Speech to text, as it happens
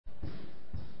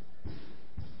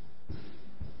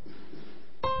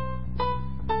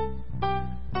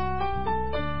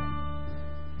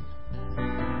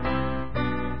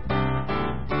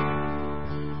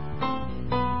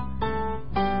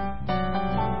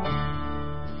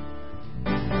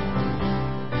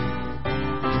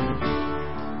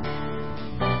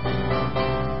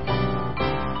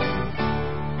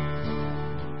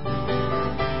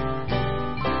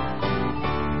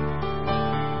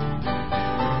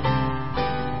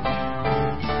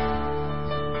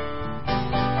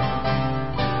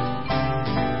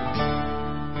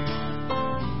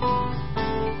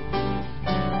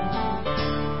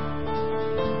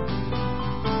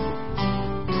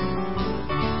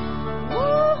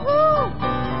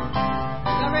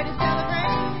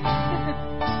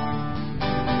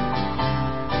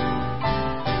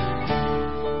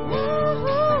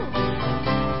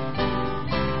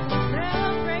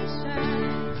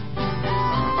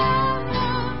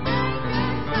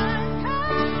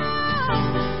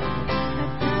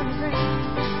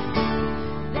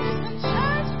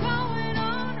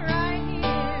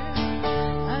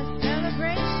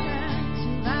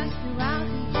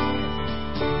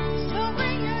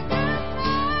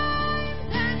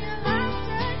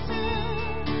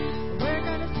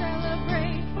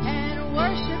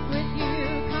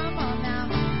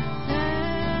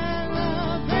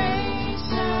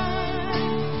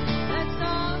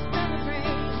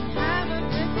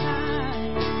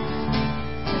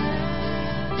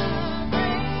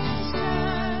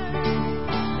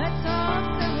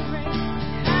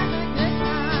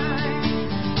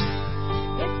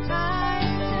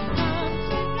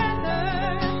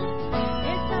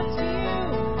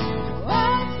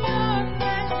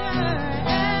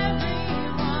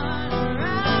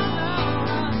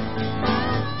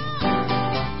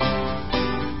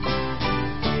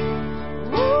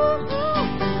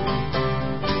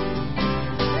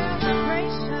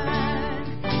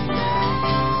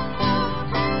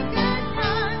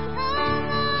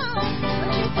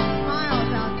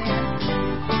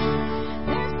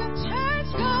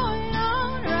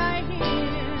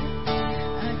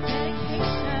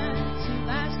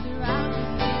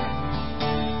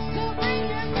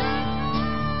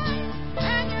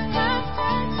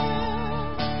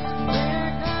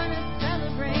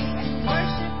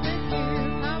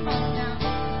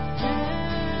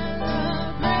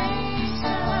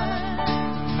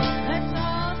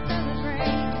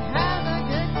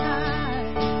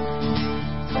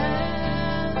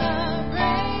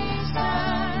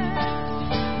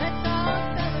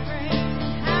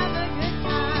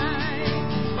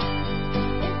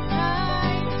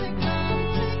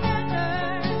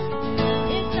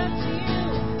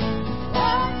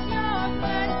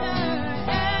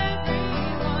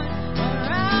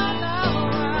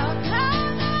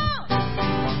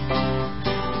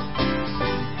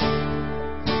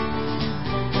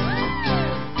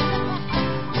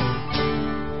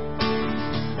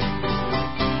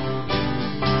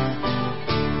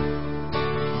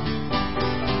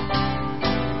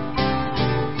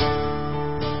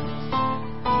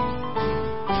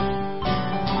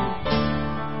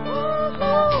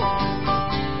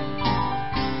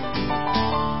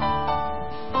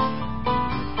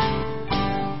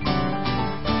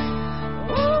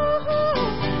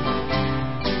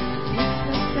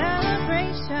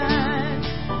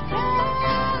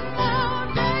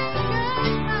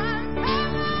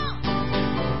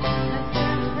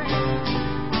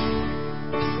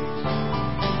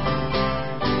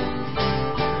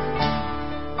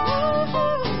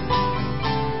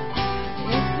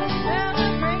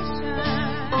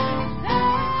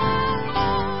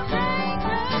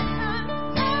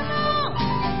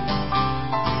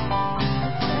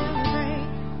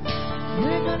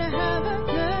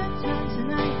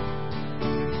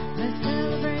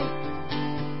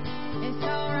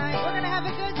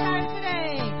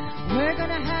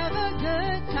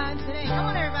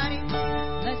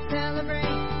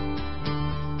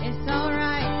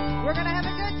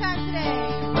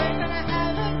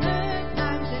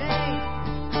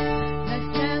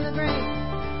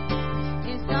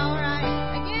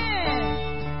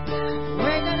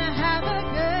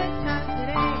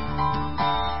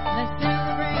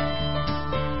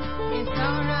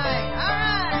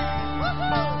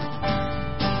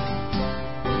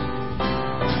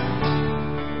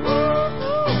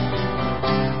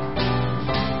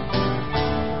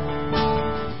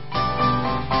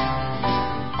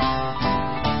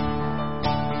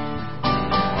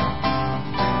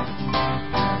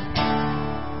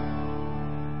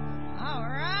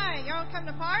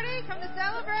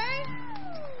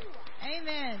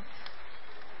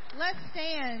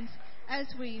As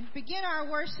we begin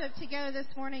our worship together this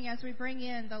morning, as we bring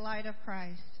in the light of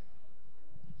Christ.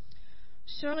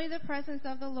 Surely the presence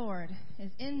of the Lord is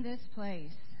in this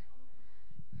place.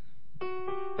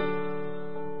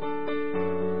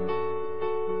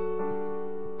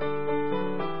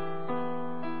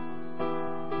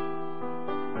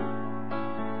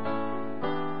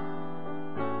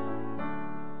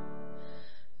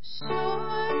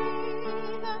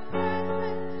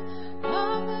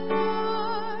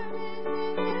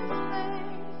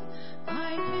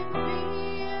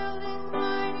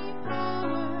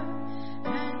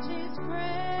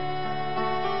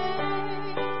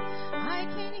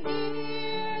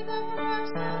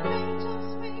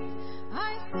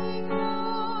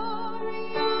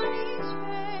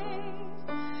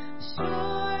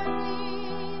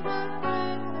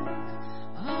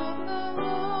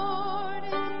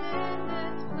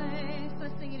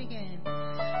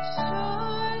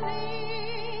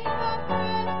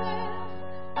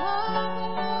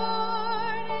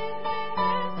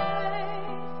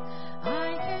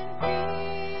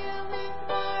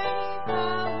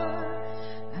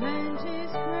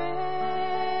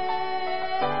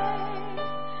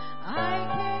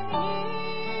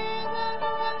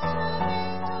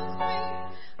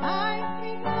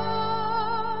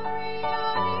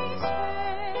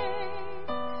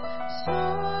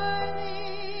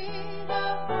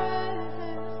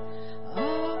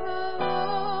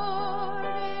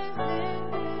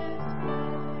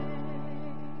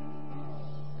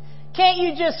 Can't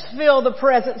you just feel the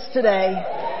presence today?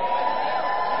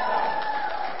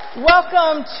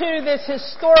 Welcome to this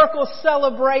historical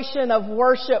celebration of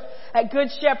worship at Good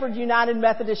Shepherd United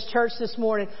Methodist Church this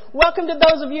morning. Welcome to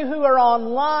those of you who are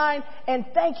online, and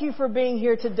thank you for being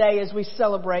here today as we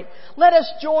celebrate. Let us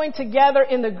join together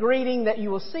in the greeting that you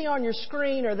will see on your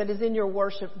screen or that is in your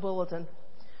worship bulletin.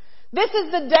 This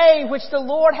is the day which the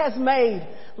Lord has made.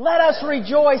 Let us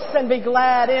rejoice and be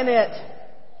glad in it.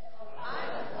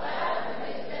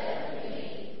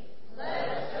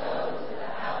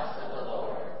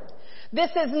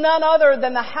 This is none other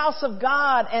than the house of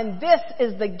God, and this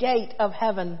is the gate of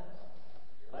heaven.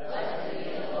 Blessed be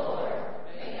the Lord.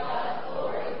 May God's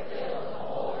glory fill the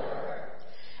whole earth.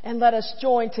 And let us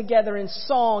join together in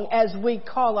song as we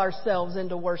call ourselves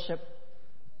into worship.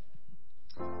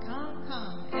 Come,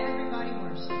 come, everybody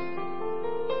worship.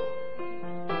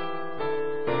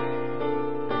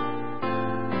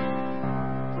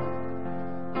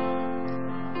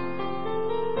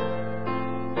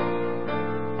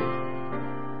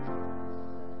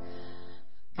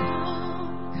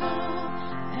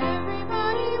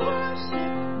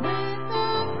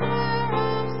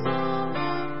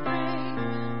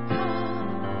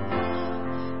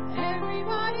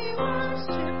 Everybody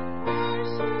worship.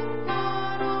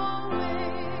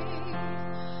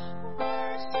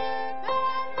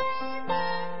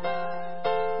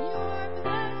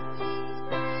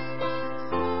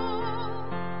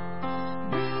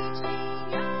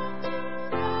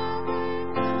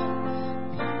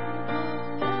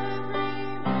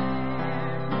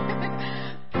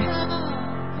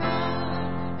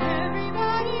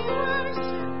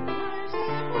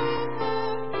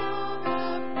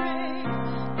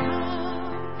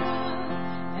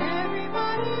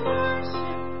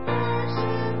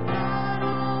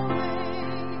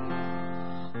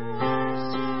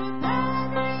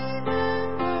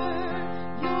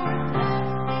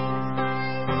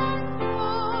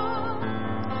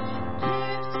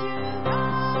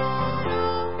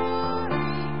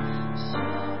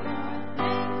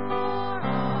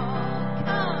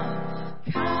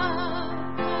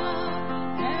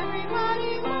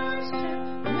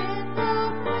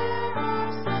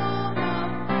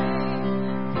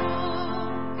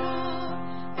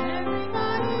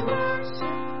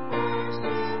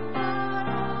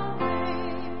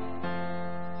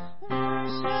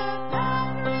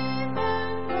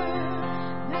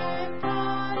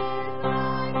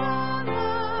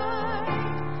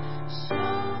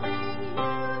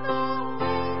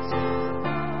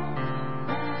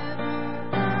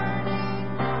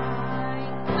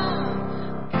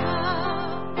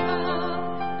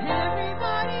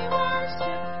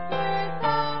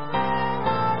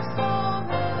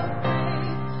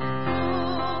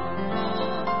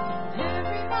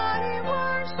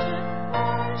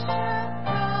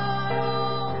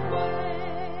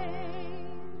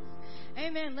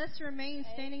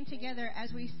 together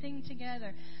as we sing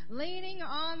together, Leaning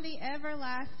on the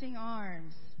Everlasting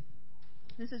Arms.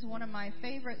 This is one of my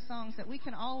favorite songs that we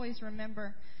can always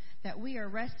remember that we are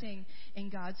resting in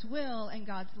God's will and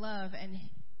God's love and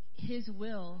His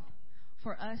will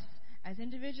for us as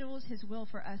individuals, His will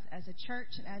for us as a church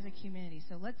and as a community.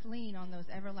 So let's lean on those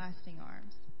everlasting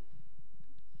arms.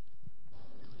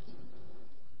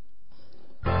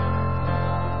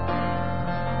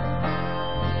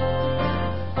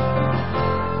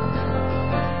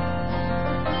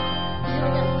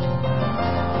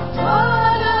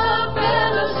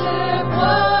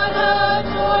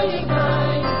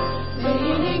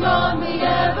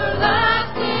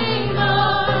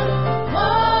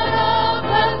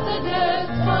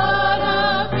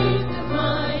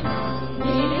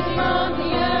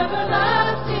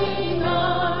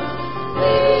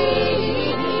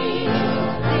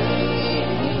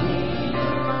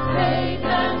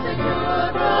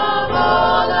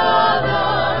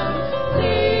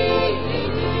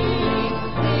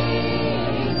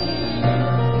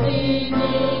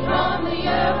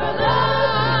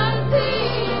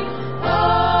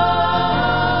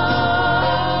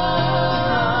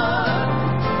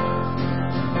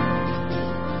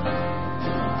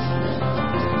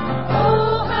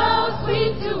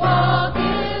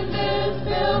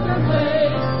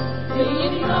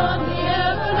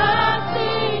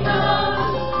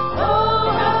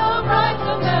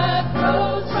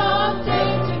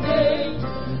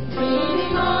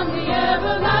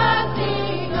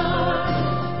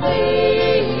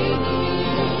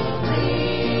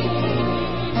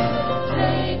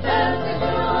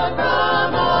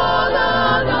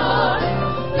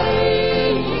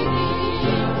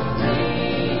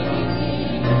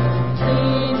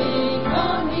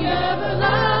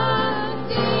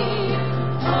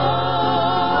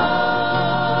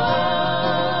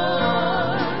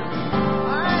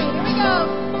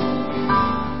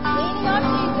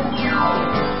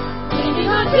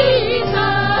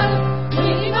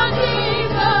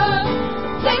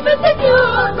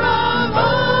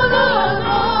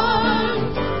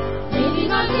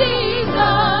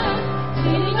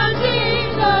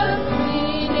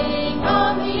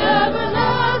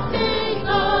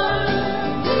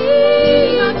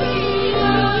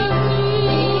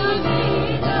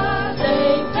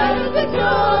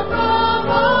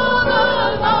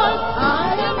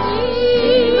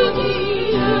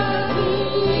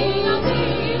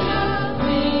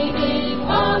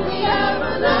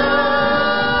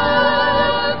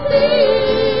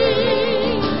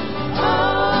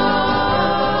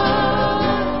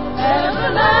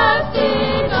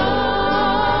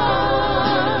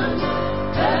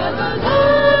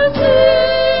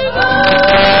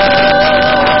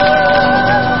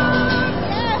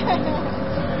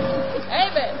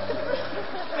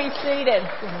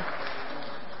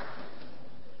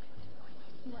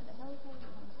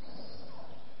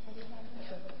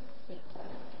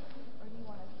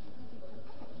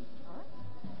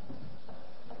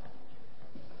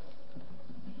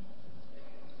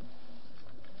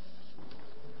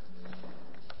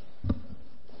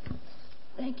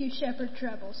 Thank you, Shepherd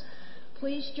Trebles.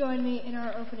 Please join me in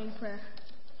our opening prayer.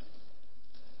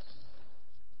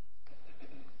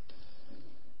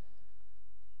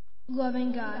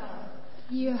 Loving God,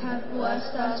 you have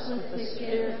blessed us with the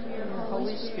gift of your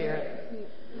Holy Spirit,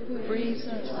 who breathes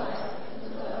such life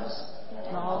into us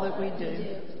and all that we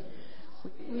do.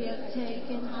 We have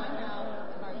taken time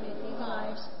out of our busy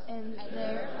lives and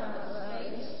therefore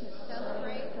space to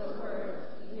celebrate the word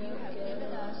you have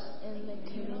given us in the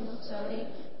communal study,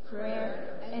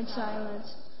 prayer, and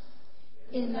silence.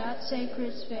 In that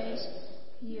sacred space,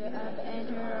 you have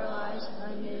entered our lives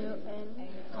anew and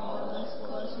called us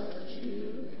closer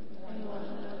to one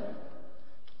another.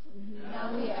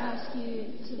 Now we ask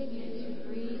you to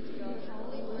breathe your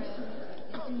holy breath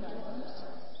into us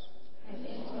and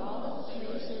into all the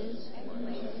places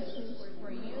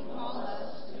where you call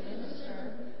us to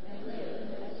minister and live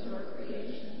as your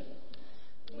creation.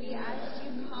 We ask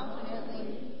you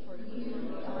confidently, for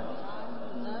you are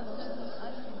God who loves us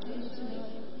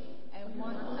unconditionally and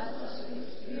wants us to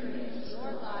experience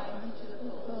your life to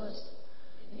the fullest.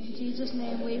 In Jesus'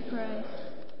 name we pray.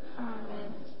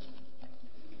 Amen.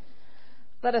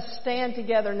 Let us stand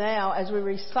together now as we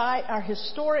recite our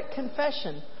historic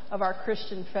confession of our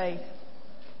Christian faith.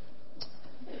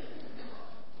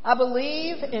 I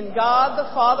believe in God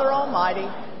the Father Almighty,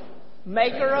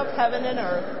 maker of heaven and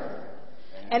earth,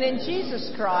 and in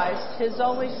Jesus Christ, His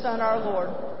only Son, our Lord,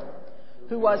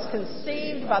 who was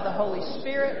conceived by the Holy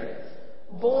Spirit,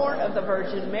 born of the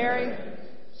Virgin Mary,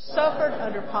 suffered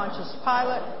under Pontius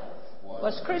Pilate,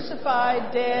 was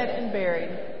crucified, dead, and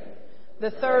buried.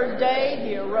 The third day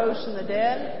he arose from the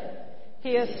dead.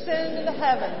 He ascended into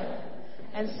heaven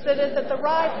and sitteth at the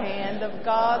right hand of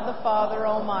God the Father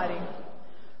Almighty.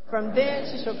 From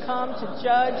thence he shall come to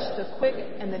judge the quick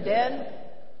and the dead.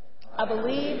 I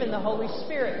believe in the Holy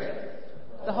Spirit,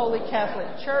 the Holy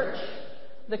Catholic Church,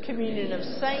 the communion of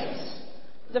saints,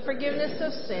 the forgiveness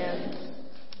of sins,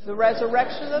 the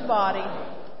resurrection of the body,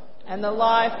 and the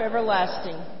life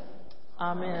everlasting.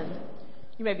 Amen.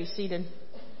 You may be seated.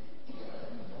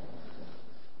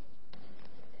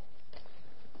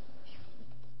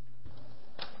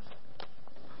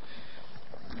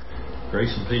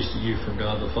 Grace and peace to you from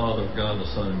God the Father, God the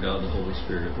Son, and God the Holy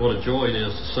Spirit. What a joy it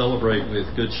is to celebrate with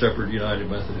Good Shepherd United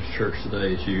Methodist Church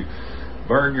today as you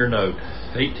burn your note.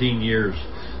 18 years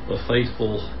of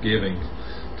faithful giving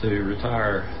to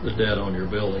retire the debt on your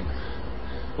building.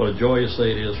 What a joyous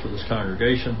day it is for this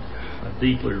congregation. I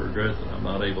deeply regret that I'm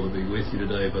not able to be with you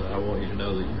today, but I want you to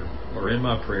know that you are in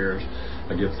my prayers.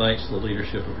 I give thanks to the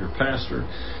leadership of your pastor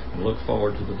and look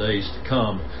forward to the days to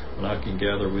come when I can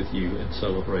gather with you and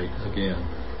celebrate again.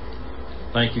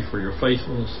 Thank you for your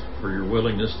faithfulness, for your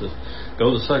willingness to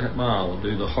go the second mile and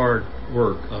do the hard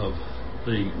work of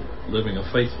living a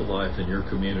faithful life in your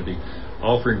community,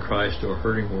 offering Christ to a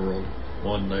hurting world,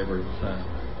 one neighbor at a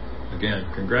time. Again,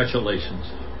 congratulations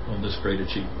on this great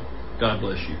achievement. God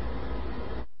bless you.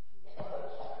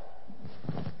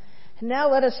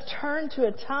 Now let us turn to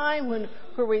a time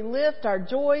where we lift our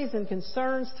joys and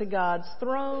concerns to God's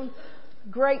throne.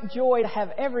 Great joy to have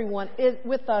everyone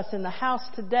with us in the house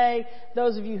today,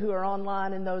 those of you who are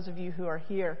online and those of you who are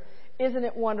here. Isn't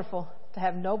it wonderful to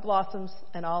have no blossoms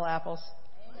and all apples?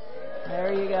 Amen.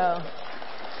 There you go.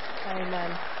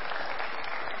 Amen.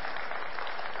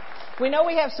 We know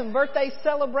we have some birthdays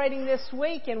celebrating this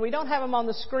week, and we don't have them on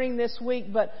the screen this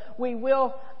week, but we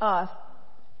will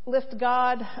lift to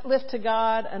God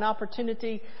an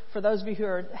opportunity for those of you who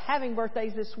are having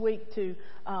birthdays this week to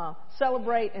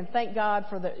celebrate and thank God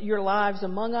for your lives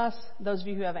among us, those of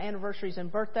you who have anniversaries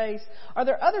and birthdays. Are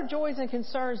there other joys and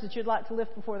concerns that you'd like to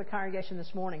lift before the congregation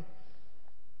this morning?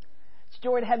 It's a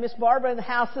joy to have Miss Barbara in the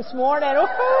house this morning.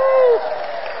 Woo-hoo!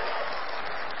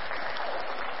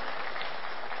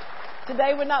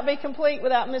 Today would not be complete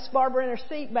without Miss Barbara in her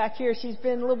seat back here. She's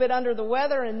been a little bit under the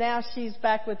weather, and now she's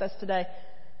back with us today.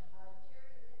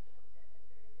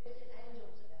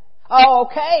 Oh,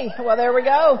 okay. Well, there we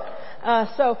go.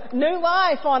 So new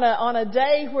life on a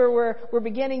day where we're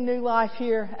beginning new life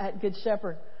here at Good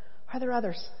Shepherd. Are there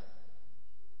others?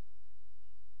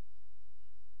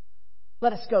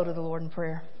 Let us go to the Lord in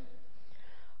prayer.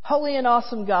 Holy and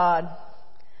awesome God,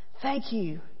 thank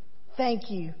you, thank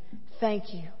you,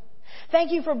 thank you.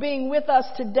 Thank you for being with us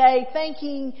today. Thank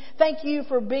you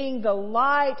for being the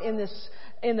light in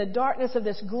the darkness of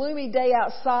this gloomy day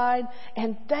outside.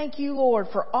 And thank you, Lord,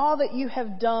 for all that you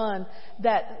have done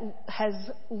that has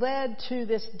led to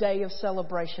this day of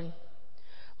celebration.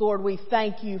 Lord, we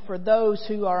thank you for those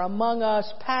who are among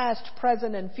us, past,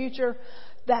 present, and future,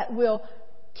 that will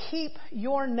keep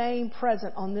your name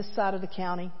present on this side of the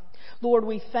county. Lord,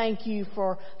 we thank you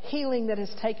for healing that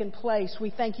has taken place.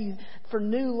 We thank you for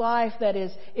new life that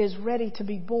is ready to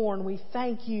be born. We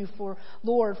thank you for,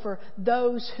 Lord, for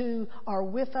those who are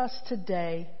with us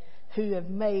today who have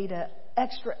made an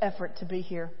extra effort to be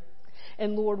here.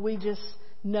 And Lord, we just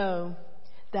know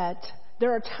that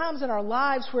there are times in our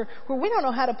lives where we don't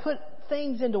know how to put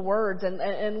things into words.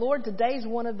 And Lord, today's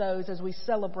one of those as we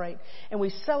celebrate. And we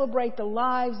celebrate the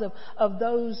lives of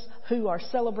those who are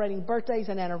celebrating birthdays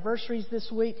and anniversaries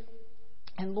this week.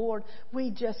 And Lord,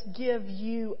 we just give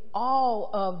you all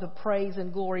of the praise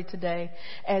and glory today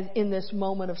as in this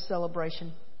moment of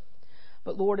celebration.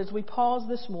 But Lord, as we pause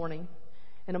this morning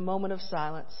in a moment of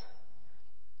silence,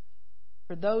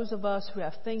 for those of us who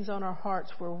have things on our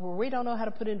hearts where we don't know how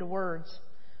to put into words,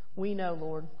 we know,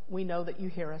 Lord, we know that you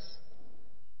hear us.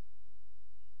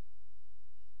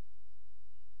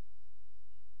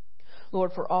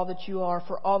 Lord, for all that you are,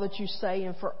 for all that you say,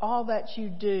 and for all that you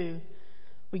do,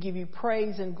 we give you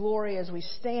praise and glory as we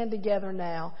stand together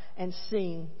now and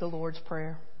sing the Lord's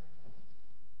Prayer.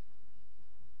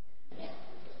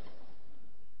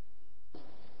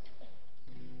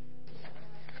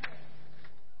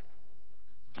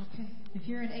 Okay. If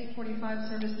you're in 845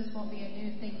 service, this won't be a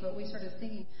new thing, but we started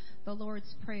singing the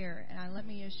Lord's Prayer. And let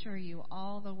me assure you,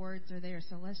 all the words are there.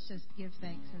 So let's just give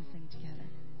thanks and sing together.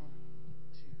 1,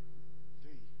 2,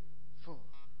 3, 4.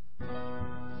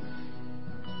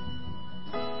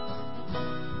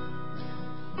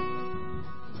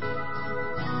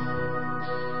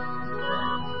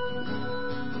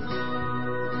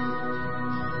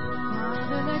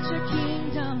 Father, let your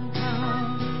kingdom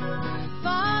come.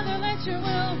 Father, let your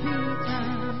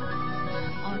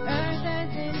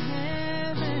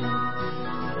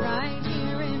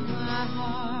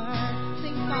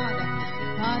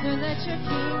your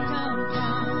kingdom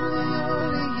come.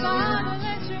 Father,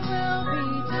 let your will be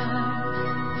done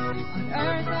on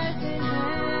earth as in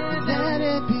heaven. Let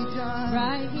it be done.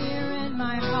 Right here in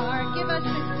my heart. Give us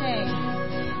this day.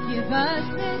 Give us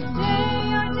this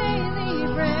day our daily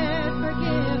bread.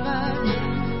 Forgive us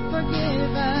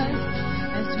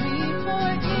as we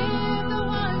forgive the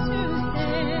ones who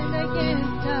sin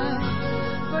against us.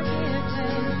 Forgive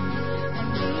them and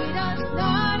lead us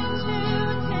not into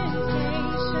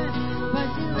temptation, but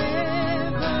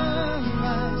deliver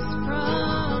us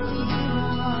from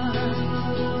evil one.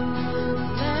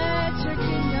 Let your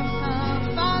kingdom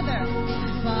come, Father,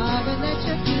 let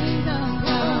your kingdom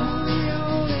come.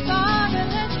 Father,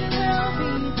 let your will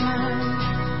be done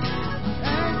on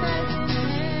earth as in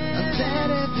heaven. Let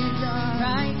it be done.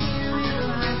 Right here in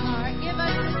my heart. Give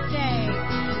us this day.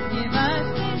 Give us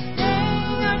this day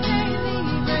our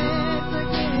daily bread.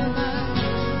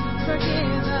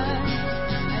 Forgive us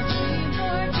as we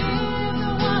forgive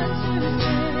the ones who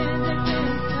sin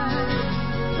against us.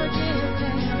 Forgive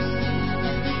them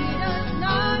and lead us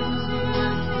not into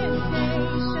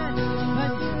temptation,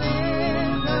 but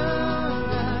deliver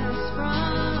us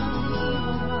from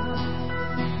evil one.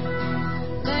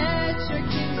 Let your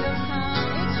kingdom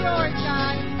come. It's yours,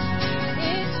 God.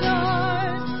 It's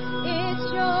yours. It's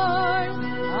yours.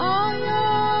 All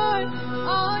yours.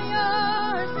 All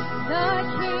yours. The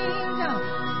kingdom,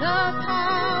 the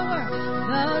power,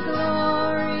 the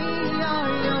glory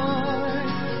are yours.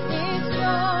 It's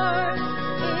yours.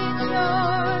 It's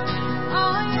yours.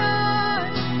 All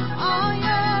yours. All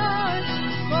yours.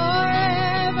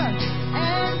 Forever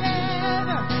and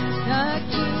ever. The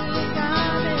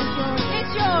kingdom is yours.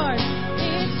 It's yours.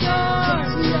 It's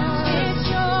yours. It's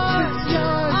yours. It's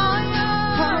yours. All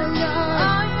yours. All yours.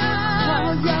 All yours. All yours. The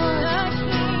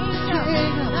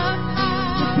kingdom,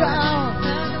 the power, power,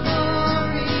 the glory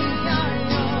are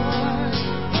yours. It's yours.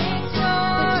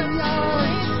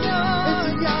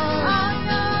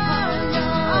 It's yours. It's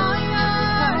yours. All yours. All yours.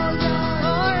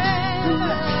 Forever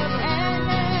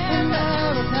and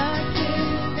ever. The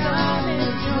kingdom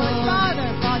is yours.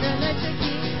 Father, let your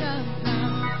kingdom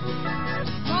come.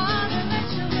 Father, let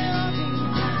your will be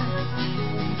done on earth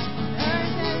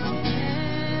as in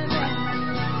heaven.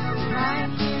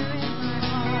 Right here in my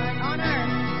heart.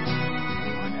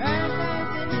 On earth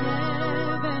as in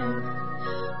heaven.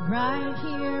 Right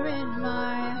here in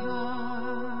my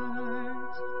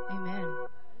heart.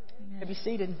 Amen. Be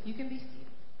seated. You can be seated.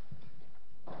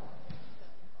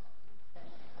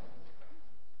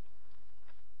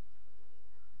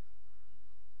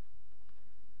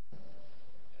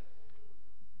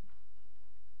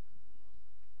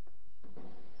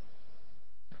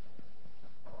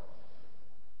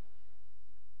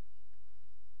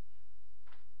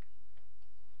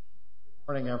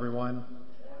 Morning, everyone.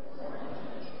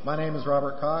 My name is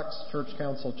Robert Cox, Church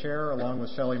Council Chair, along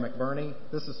with Shelley McBurney.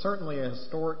 This is certainly a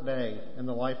historic day in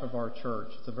the life of our church.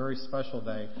 It's a very special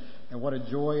day, and what a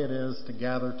joy it is to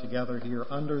gather together here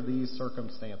under these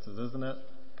circumstances, isn't it?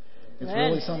 It's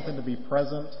really something to be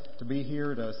present, to be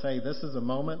here, to say this is a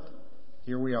moment.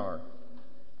 Here we are.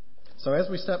 So as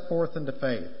we step forth into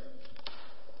faith,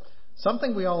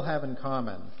 something we all have in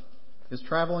common is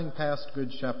traveling past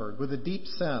Good Shepherd with a deep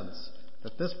sense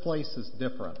that this place is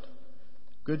different.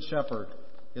 Good Shepherd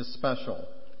is special.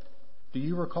 Do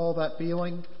you recall that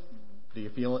feeling? Do you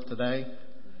feel it today?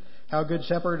 How Good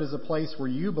Shepherd is a place where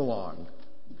you belong,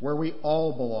 where we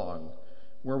all belong,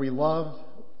 where we love,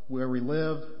 where we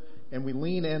live, and we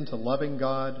lean into loving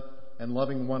God and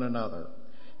loving one another.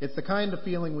 It's the kind of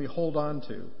feeling we hold on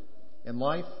to. In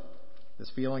life,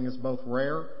 this feeling is both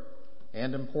rare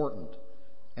and important.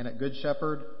 And at Good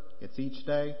Shepherd, it's each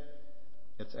day,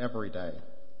 it's every day.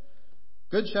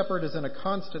 Good Shepherd is in a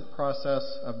constant process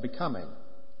of becoming.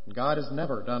 God is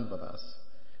never done with us.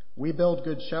 We build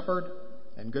Good Shepherd,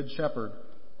 and Good Shepherd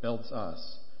builds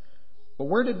us. But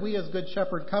where did we as Good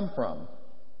Shepherd come from?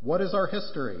 What is our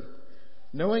history?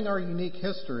 Knowing our unique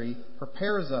history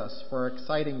prepares us for our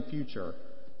exciting future,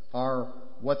 our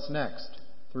what's next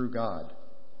through God.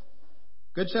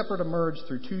 Good Shepherd emerged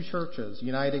through two churches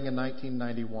uniting in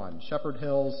 1991, Shepherd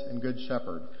Hills and Good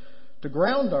Shepherd. To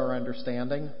ground our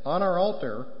understanding, on our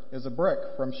altar is a brick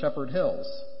from Shepherd Hills.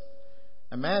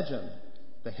 Imagine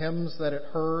the hymns that it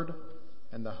heard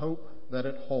and the hope that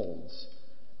it holds.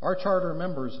 Our charter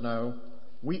members know,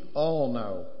 we all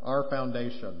know, our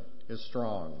foundation is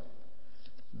strong.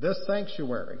 This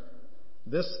sanctuary,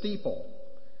 this steeple,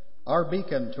 our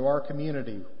beacon to our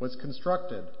community, was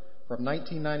constructed from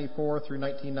 1994 through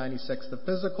 1996, the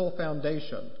physical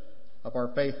foundation of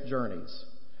our faith journeys.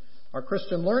 Our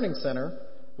Christian Learning Center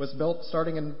was built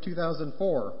starting in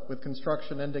 2004 with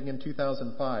construction ending in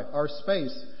 2005. Our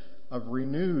space of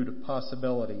renewed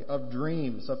possibility, of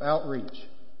dreams, of outreach,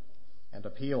 and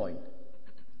of healing.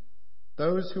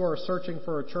 Those who are searching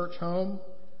for a church home,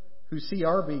 who see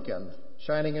our beacon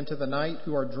shining into the night,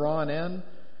 who are drawn in,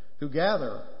 who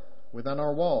gather within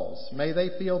our walls, may they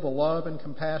feel the love and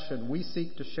compassion we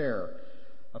seek to share,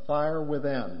 a fire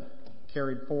within,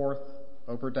 carried forth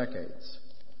over decades.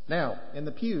 Now, in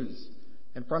the pews,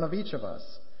 in front of each of us,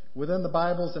 within the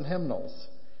Bibles and hymnals,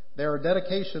 there are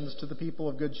dedications to the people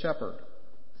of Good Shepherd.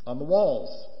 On the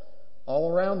walls,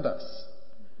 all around us,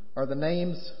 are the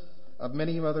names of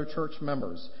many other church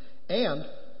members. And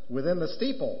within the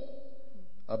steeple,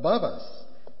 above us,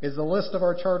 is the list of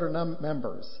our charter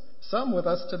members, some with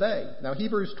us today. Now,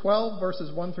 Hebrews 12,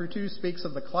 verses 1 through 2, speaks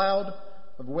of the cloud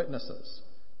of witnesses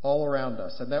all around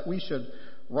us, and that we should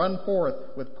run forth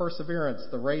with perseverance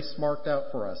the race marked out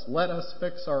for us. Let us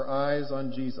fix our eyes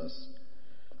on Jesus.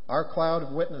 Our cloud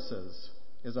of witnesses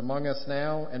is among us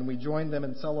now, and we join them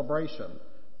in celebration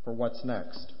for what's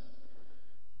next.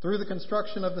 Through the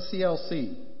construction of the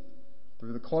CLC,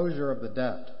 through the closure of the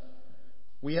debt,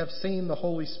 we have seen the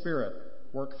Holy Spirit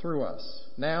work through us.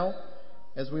 Now,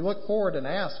 as we look forward and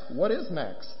ask, what is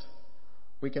next?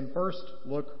 We can first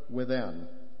look within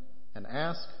and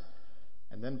ask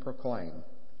and then proclaim,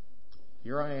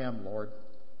 here I am, Lord.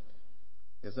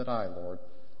 Is it I, Lord?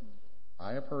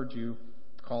 I have heard you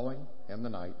calling in the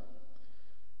night,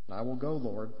 and I will go,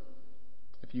 Lord,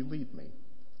 if you lead me.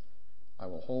 I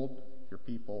will hold your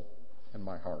people in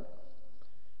my heart.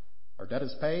 Our debt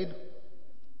is paid.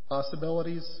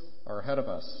 Possibilities are ahead of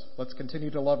us. Let's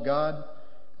continue to love God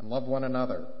and love one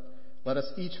another. Let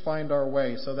us each find our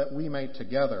way so that we may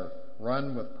together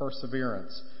run with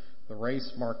perseverance the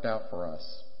race marked out for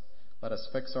us. Let us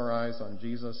fix our eyes on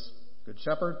Jesus. Good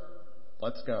Shepherd,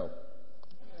 let's go.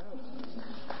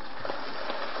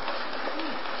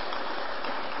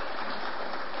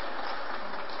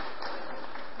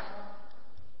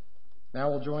 Now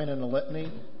we'll join in a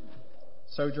litany,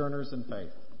 Sojourners in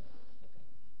Faith.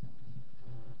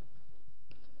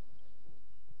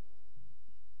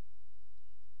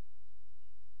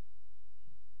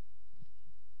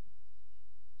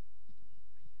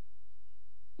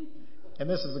 And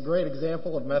this is a great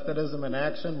example of Methodism in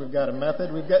action. We've got a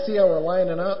method. See how we're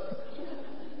lining up?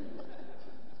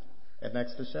 And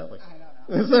next to Shelley.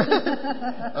 I don't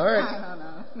know. All right. I don't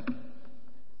know.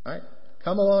 All right.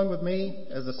 Come along with me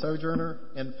as a sojourner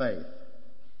in faith.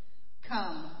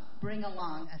 Come, bring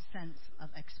along a sense of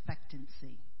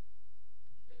expectancy.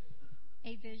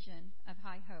 A vision of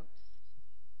high hopes.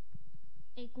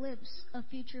 A glimpse of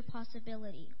future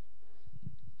possibility.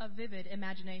 A vivid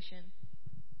imagination.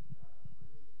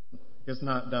 Is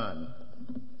not done.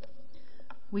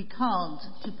 We called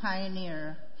to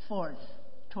pioneer forth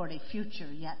toward a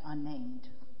future yet unnamed.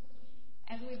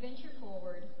 As we venture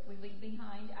forward, we leave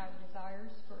behind our desires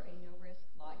for a no-risk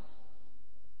life.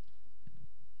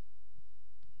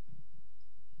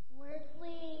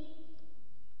 Worldly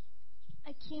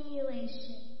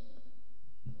accumulation.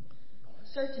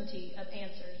 Certainty of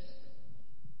answers.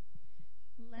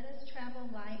 Let us travel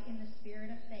light in the spirit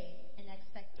of faith and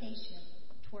expectation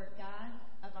toward God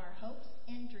of our hopes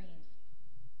and dreams.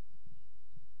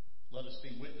 Let us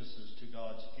be witnesses to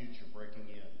God's future breaking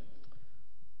in.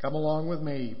 Come along with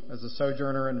me as a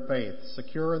sojourner in faith,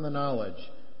 secure in the knowledge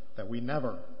that we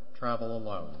never travel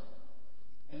alone.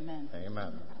 Amen.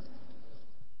 Amen.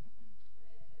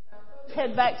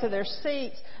 Head back to their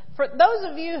seats. For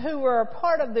those of you who were a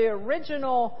part of the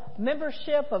original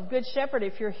membership of Good Shepherd,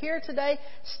 if you're here today,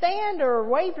 stand or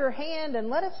wave your hand and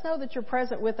let us know that you're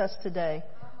present with us today.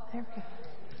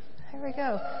 There we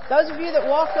go. Those of you that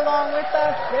walked along with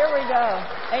us, there we go.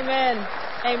 Amen.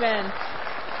 Amen.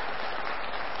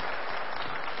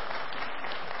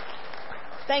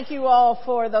 Thank you all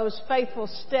for those faithful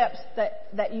steps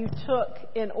that you took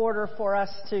in order for us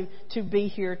to be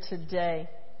here today.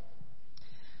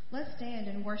 Let's stand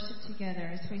and worship together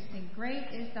as we sing, Great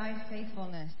is Thy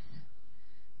Faithfulness.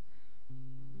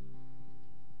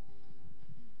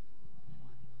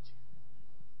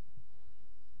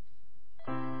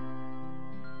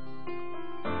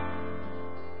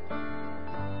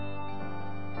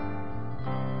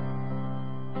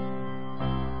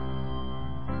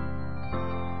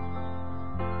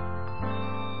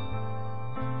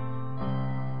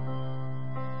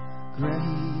 Great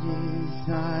is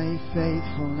thy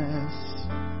faithfulness,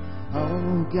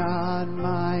 O God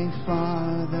my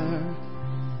Father.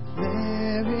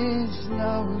 There is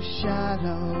no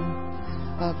shadow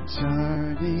of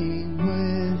turning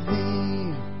with thee.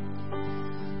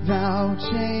 Thou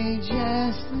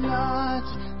changest not,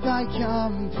 thy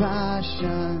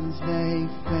compassions they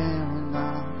fail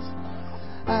not.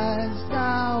 As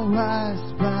thou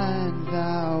hast planned,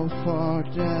 thou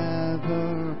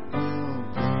forever will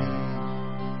be.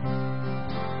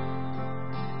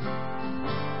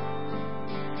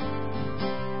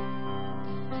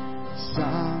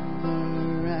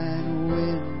 Summer and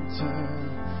winter,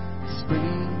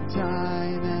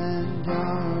 springtime and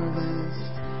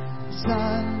harvest,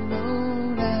 sun,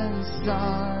 moon, and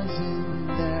stars in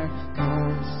their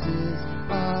courses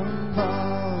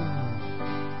above,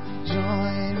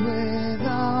 join with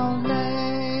all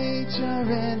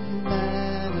nature in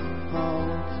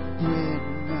manifold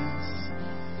witness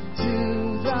to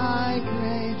thy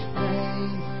great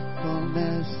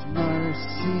faithfulness,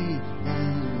 mercy,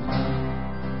 and love.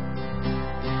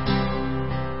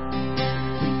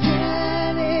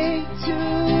 Beginning to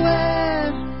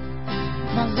end,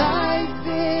 my life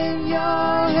in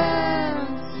your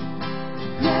hands.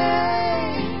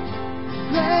 Great,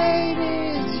 great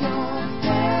is your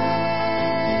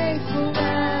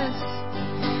faithfulness.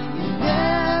 You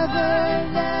never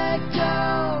let go.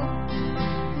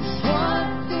 There's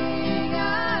one thing I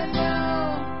know.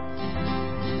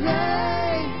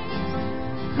 Great,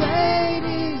 great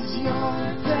is your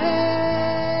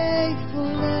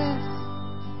faithfulness.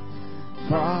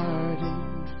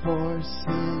 Pardoned for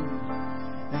sin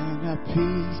and a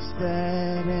peace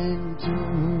that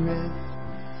endureth,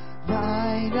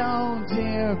 thine own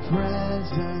dear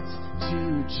presence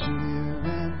to cheer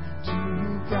and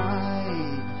to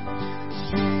guide,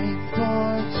 strength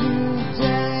for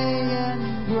today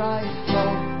and bright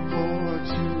hope for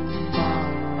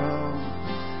tomorrow,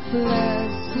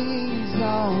 blessings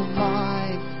all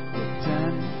mine with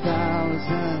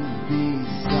 10,000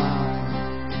 beside.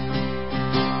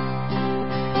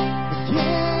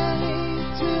 Beginning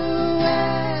to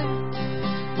end,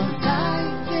 my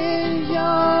life in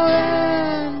your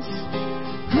hands.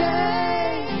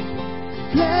 Great,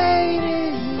 great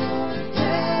is your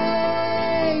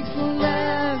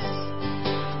faithfulness.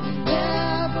 You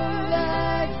never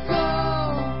let go.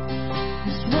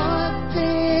 There's one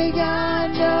thing I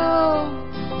know.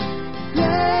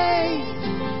 Great,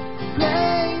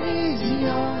 great is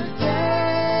your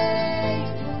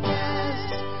faithfulness.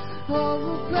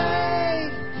 Oh,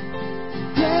 great,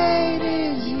 great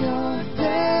is your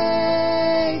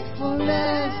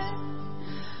faithfulness.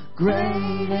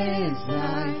 Great is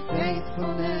thy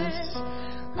faithfulness.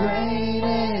 Great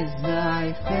is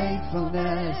thy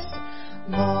faithfulness.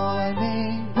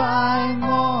 Morning by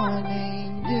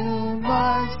morning, new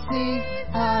mercy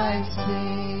I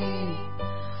see.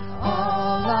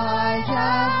 All I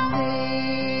have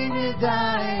needed,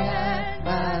 thy hand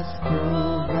has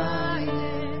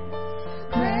provided.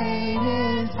 Great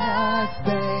is thy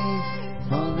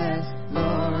faithfulness,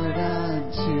 Lord,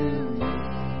 unto me.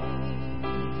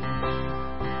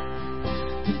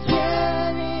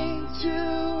 Beginning to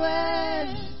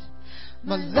end,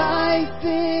 my life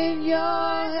in your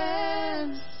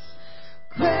hands.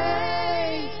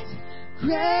 Great,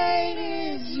 great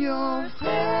is your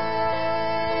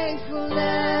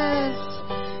faithfulness.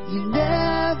 You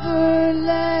never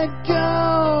let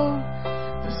go.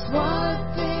 There's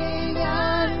one thing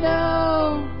I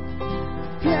know.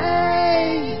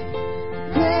 Great,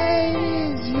 great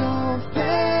is your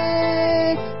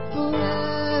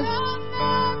faithfulness.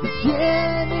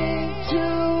 Beginning to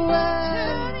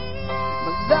end,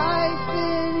 my life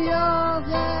in your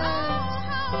hands.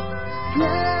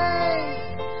 Great,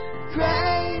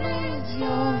 great is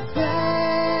your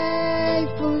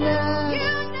faithfulness.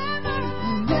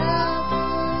 You never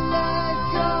let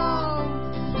go.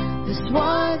 There's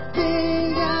one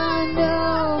thing I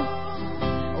know.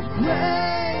 Oh,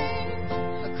 great,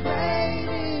 great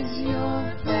is your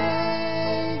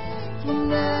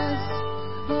faithfulness.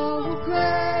 Oh,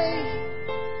 great,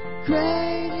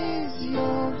 great is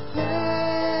your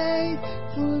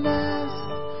faithfulness.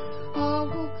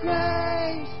 Oh,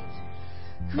 great,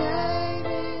 great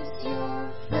is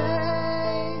your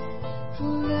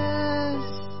faithfulness.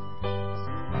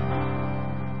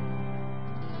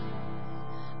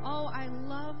 Oh, I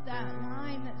love that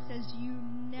line that says, you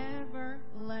never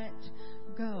let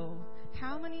go.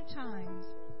 How many times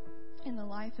in the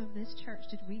life of this church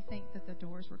did we think that the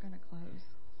doors were going to close?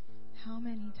 How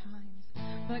many times?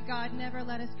 But God never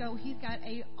let us go. He's got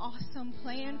an awesome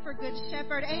plan for Good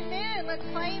Shepherd. Amen. Let's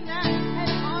claim that. An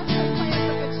awesome plan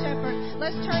for Good Shepherd.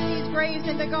 Let's turn these graves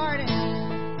into gardens.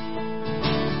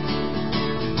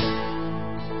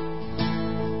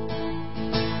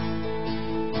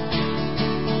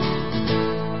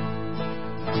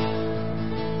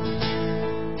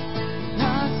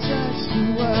 To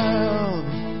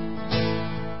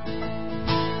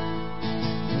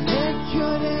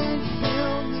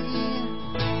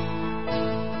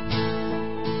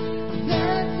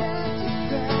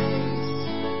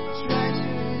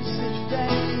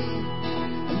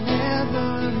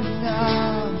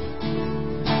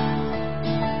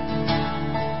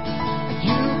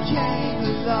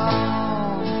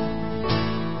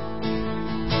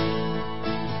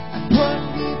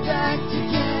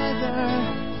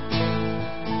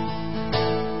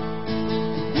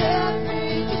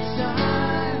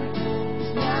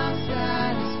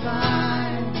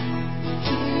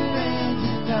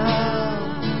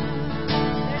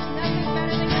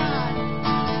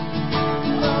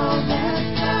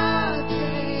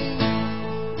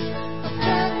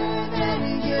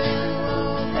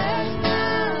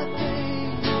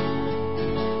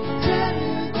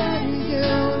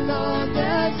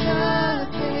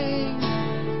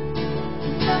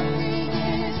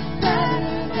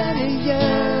than you.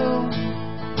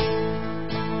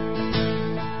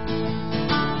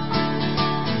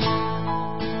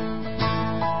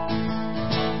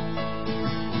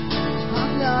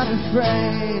 I'm not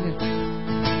afraid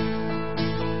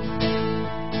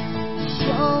to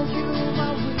show you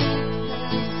my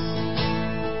weakness.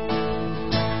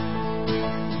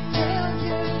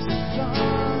 Failures and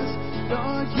flaws,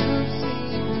 Lord, you've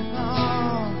seen them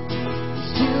all. You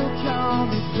still call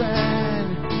me friend.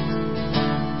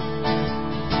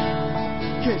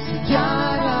 'Cause the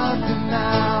God of the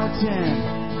mountain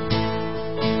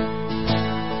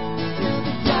is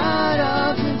the God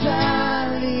of the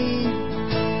valley.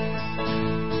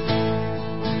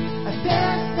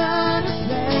 There's not a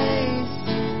place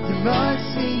your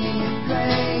mercy and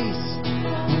grace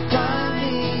will find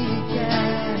me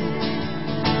again.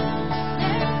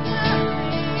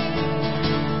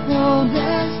 Oh,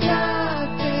 there's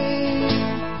nothing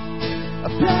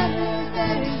better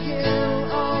than you.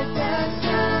 Oh, there's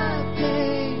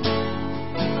nothing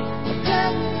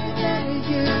better than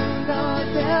you. Lord,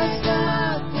 there's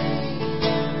nothing.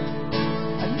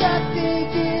 Nothing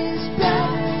is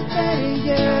better than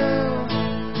you.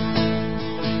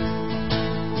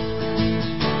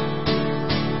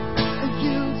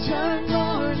 You turn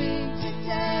mourning to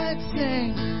dancing.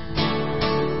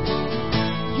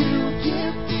 You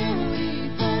give beauty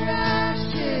for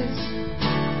ashes.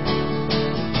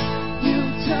 You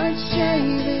turn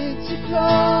shame into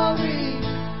glory.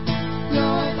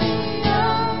 You're the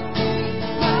only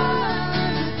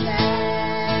one who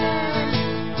can.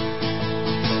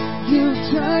 You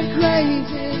turn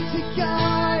graves into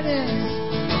gardens.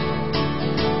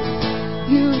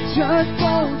 You turn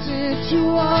foes into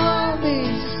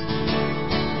armies.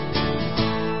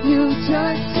 You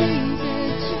turn seas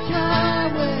into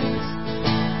highways.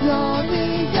 You're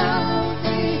the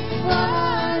only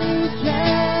one who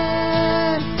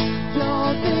can.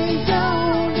 You're the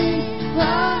only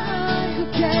one who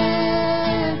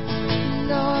can.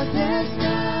 Lord, there's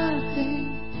nothing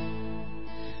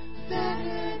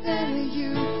better than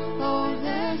you. Oh,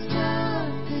 there's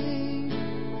nothing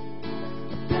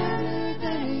better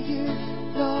than you.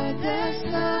 Lord, there's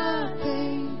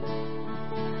nothing.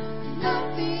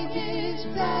 Nothing is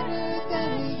better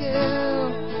than you.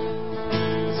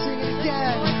 Sing it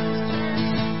again.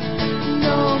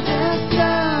 No, there's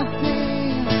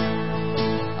nothing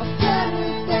better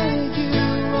than you.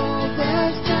 Oh,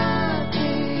 there's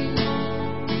nothing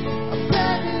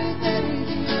better than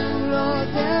you. Lord,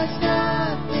 there's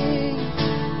nothing.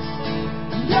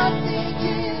 Nothing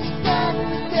is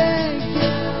better than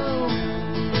you.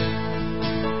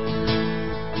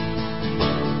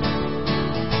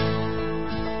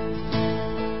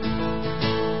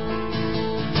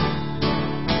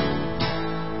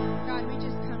 God, we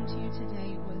just come to you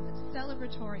today with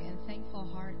celebratory and thankful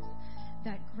hearts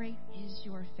that great is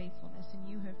your faithfulness, and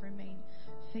you have remained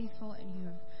faithful, and you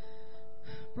have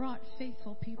brought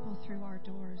faithful people through our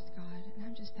doors, God. And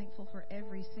I'm just thankful for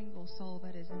every single soul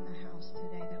that is in the house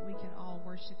today, that we can all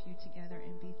worship you together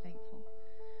and be thankful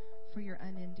for your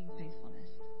unending faithfulness.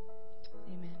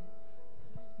 Amen.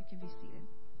 You can be seated.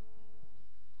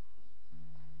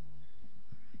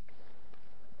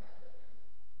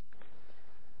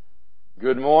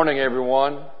 Good morning,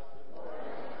 everyone.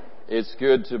 It's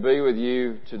good to be with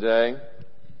you today.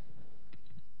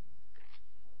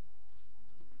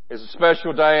 It's a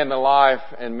special day in the life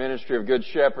and ministry of Good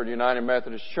Shepherd United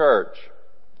Methodist Church.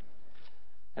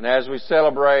 And as we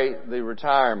celebrate the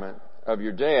retirement of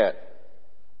your debt,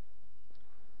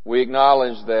 we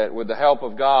acknowledge that with the help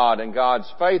of God and God's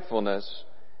faithfulness,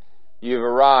 you've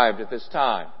arrived at this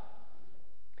time.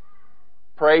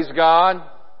 Praise God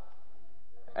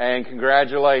and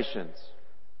congratulations.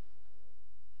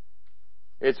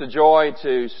 It's a joy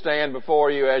to stand before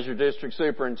you as your district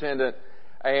superintendent,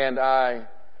 and I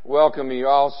welcome you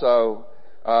also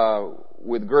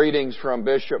with greetings from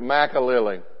Bishop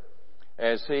McAlilly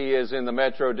as he is in the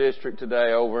Metro District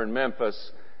today over in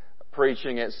Memphis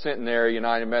preaching at Centenary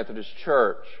United Methodist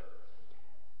Church.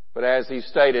 But as he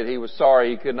stated, he was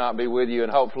sorry he could not be with you,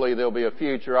 and hopefully there'll be a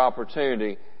future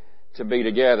opportunity to be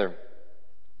together.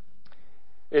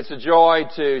 It's a joy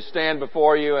to stand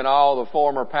before you and all the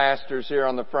former pastors here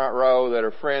on the front row that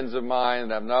are friends of mine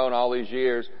that I've known all these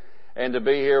years, and to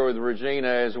be here with Regina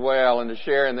as well and to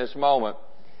share in this moment.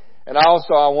 And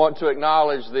also I want to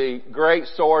acknowledge the great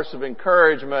source of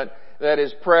encouragement that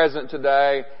is present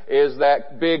today is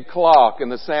that big clock in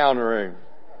the sound room.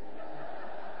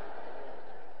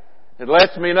 It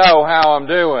lets me know how I'm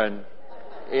doing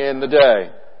in the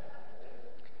day.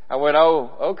 I went,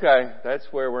 oh, okay, that's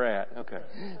where we're at. Okay.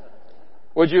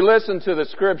 Would you listen to the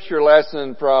scripture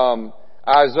lesson from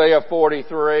Isaiah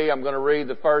 43. I'm going to read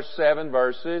the first 7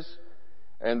 verses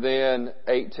and then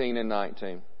 18 and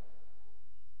 19.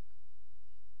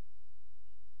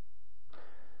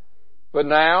 But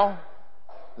now,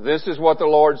 this is what the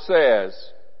Lord says.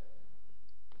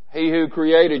 He who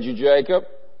created you, Jacob,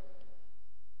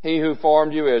 He who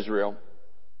formed you, Israel.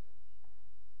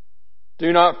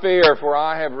 Do not fear, for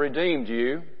I have redeemed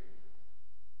you.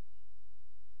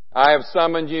 I have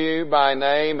summoned you by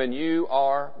name, and you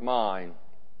are mine.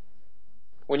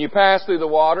 When you pass through the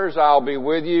waters, I'll be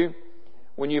with you.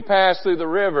 When you pass through the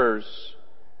rivers,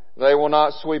 they will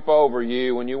not sweep over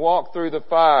you. When you walk through the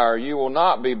fire, you will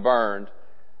not be burned.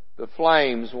 The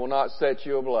flames will not set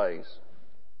you ablaze.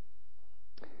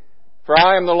 For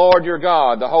I am the Lord your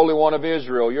God, the Holy One of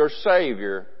Israel, your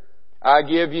Savior. I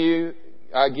give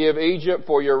Egypt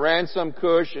for your ransom,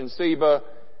 Cush and Seba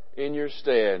in your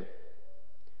stead.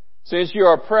 Since you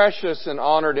are precious and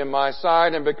honored in my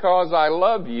sight, and because I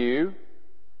love you,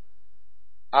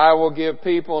 I will give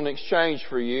people in exchange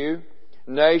for you,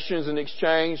 nations in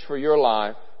exchange for your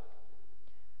life.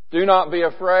 Do not be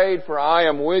afraid, for I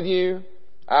am with you.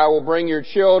 I will bring your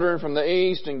children from the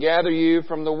east and gather you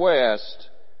from the west.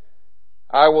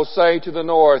 I will say to the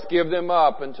north, give them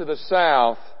up, and to the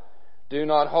south, do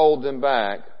not hold them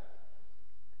back.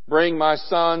 Bring my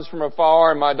sons from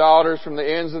afar and my daughters from the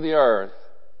ends of the earth.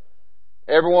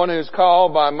 Everyone who is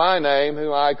called by my name,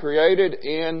 whom I created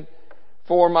in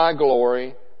for my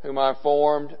glory, whom I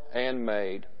formed and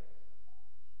made.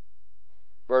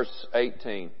 Verse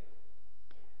 18.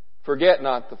 Forget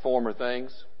not the former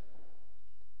things,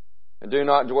 and do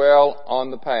not dwell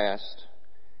on the past.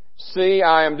 See,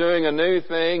 I am doing a new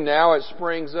thing, now it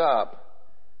springs up.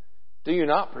 Do you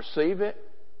not perceive it?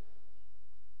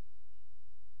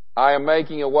 I am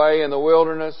making a way in the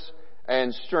wilderness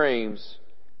and streams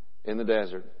in the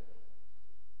desert.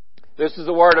 This is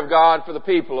the word of God for the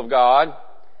people of God.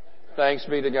 Thanks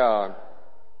be to God.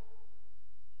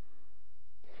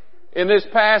 In this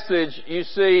passage, you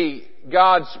see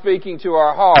God speaking to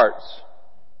our hearts.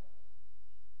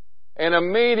 And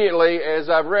immediately, as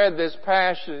I've read this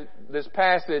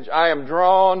passage, I am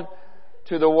drawn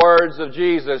to the words of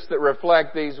Jesus that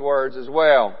reflect these words as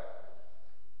well.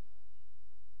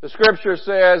 The Scripture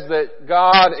says that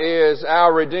God is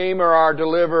our Redeemer, our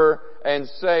Deliverer, and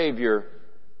Savior.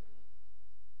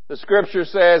 The Scripture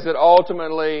says that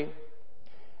ultimately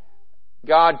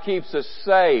God keeps us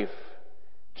safe,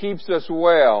 keeps us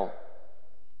well,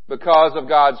 because of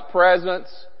God's presence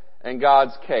and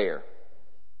God's care.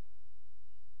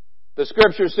 The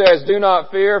Scripture says, do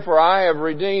not fear, for I have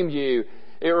redeemed you.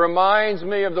 It reminds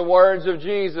me of the words of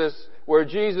Jesus, where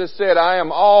Jesus said, I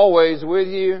am always with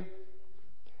you.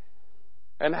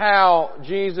 And how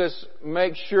Jesus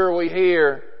makes sure we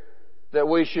hear that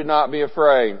we should not be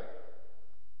afraid.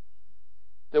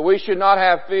 That we should not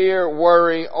have fear,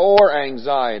 worry, or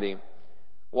anxiety.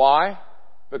 Why?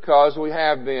 Because we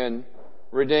have been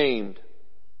redeemed.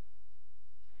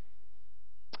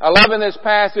 I love in this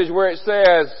passage where it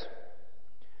says,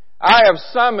 I have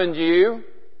summoned you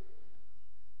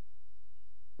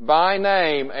by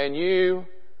name, and you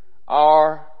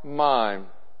are mine.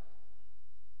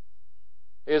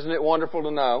 Isn't it wonderful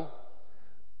to know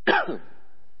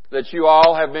that you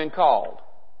all have been called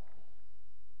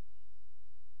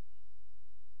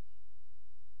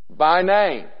by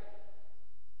name?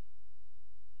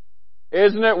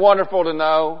 Isn't it wonderful to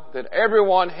know that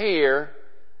everyone here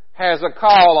has a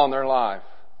call on their life?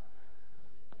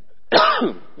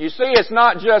 You see, it's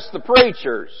not just the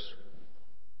preachers.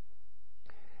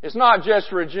 It's not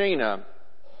just Regina.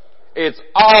 It's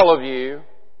all of you.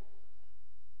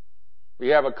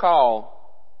 You have a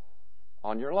call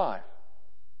on your life.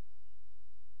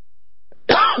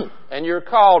 And you're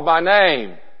called by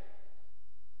name.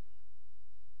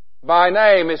 By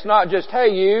name. It's not just, hey,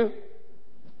 you.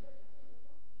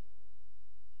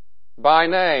 By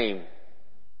name.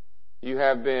 You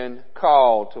have been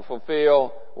called to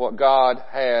fulfill what God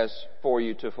has for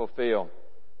you to fulfill.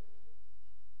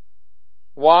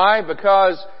 Why?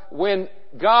 Because when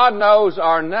God knows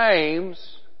our names,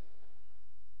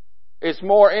 it's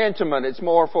more intimate, it's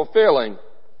more fulfilling.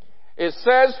 It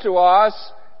says to us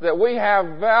that we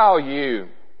have value.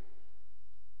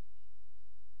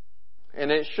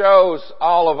 And it shows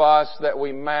all of us that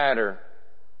we matter.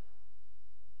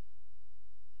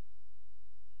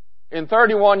 In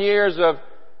 31 years of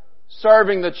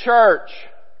serving the church,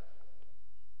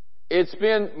 it's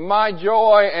been my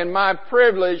joy and my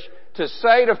privilege to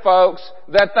say to folks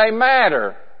that they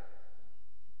matter,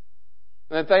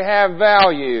 that they have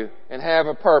value and have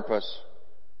a purpose.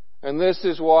 And this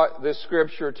is what this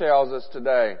Scripture tells us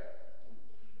today.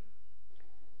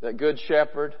 that Good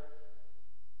Shepherd,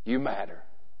 you matter.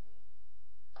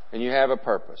 And you have a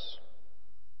purpose.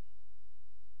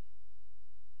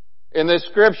 In this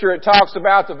scripture, it talks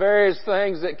about the various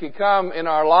things that could come in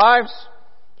our lives.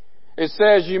 It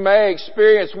says you may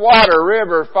experience water,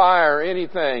 river, fire,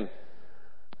 anything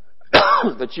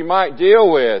that you might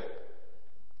deal with.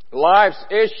 Life's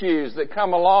issues that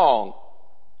come along.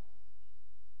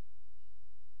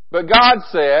 But God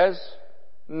says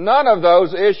none of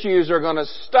those issues are going to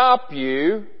stop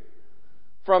you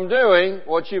from doing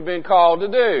what you've been called to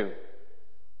do.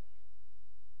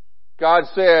 God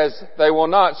says they will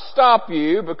not stop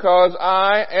you because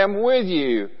I am with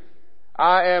you.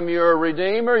 I am your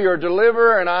Redeemer, your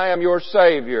Deliverer, and I am your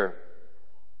Savior.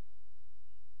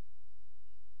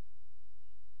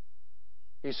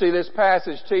 You see, this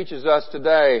passage teaches us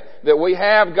today that we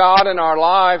have God in our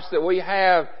lives, that we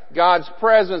have God's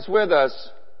presence with us.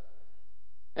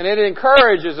 And it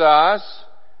encourages us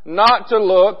not to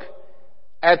look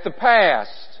at the past,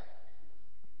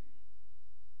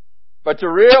 but to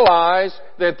realize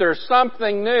that there's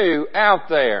something new out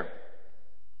there.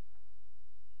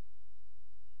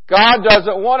 God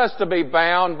doesn't want us to be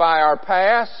bound by our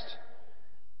past,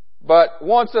 but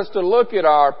wants us to look at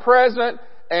our present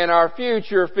and our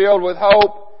future filled with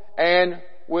hope and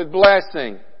with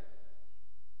blessing.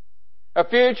 A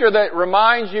future that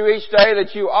reminds you each day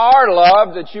that you are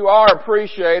loved, that you are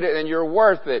appreciated, and you're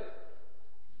worth it.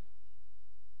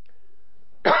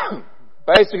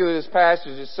 Basically, this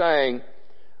passage is saying,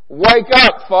 wake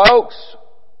up, folks.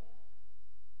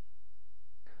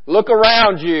 Look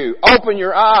around you. Open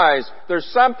your eyes. There's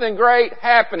something great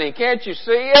happening. Can't you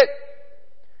see it?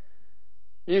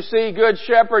 You see, Good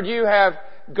Shepherd, you have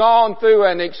gone through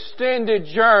an extended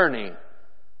journey.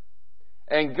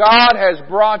 And God has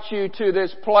brought you to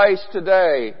this place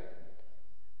today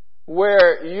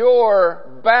where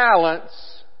your balance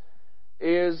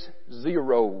is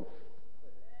zero.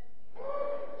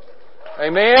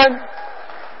 Amen?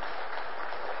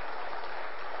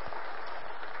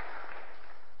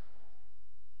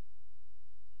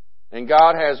 And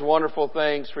God has wonderful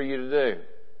things for you to do.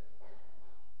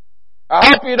 I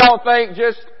hope you don't think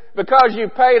just because you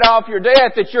paid off your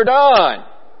debt that you're done.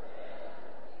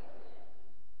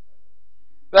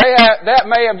 That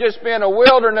may have just been a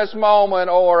wilderness moment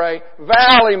or a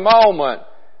valley moment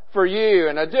for you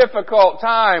and a difficult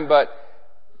time, but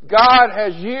God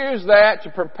has used that to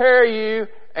prepare you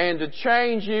and to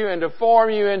change you and to form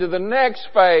you into the next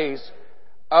phase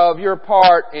of your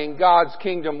part in God's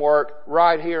kingdom work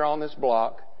right here on this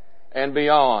block and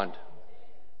beyond.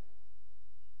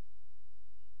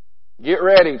 Get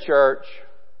ready, church.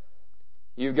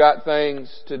 You've got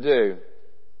things to do.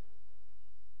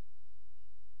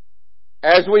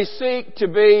 As we seek to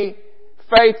be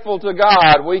faithful to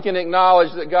God, we can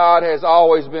acknowledge that God has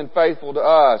always been faithful to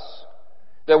us.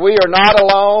 That we are not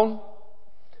alone.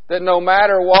 That no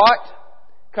matter what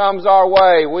comes our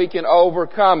way, we can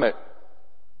overcome it.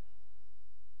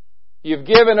 You've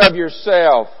given of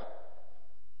yourself.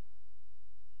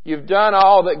 You've done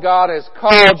all that God has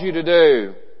called you to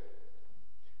do.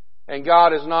 And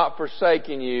God has not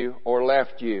forsaken you or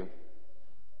left you.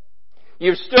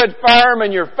 You've stood firm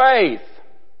in your faith.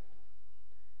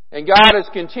 And God is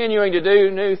continuing to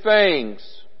do new things.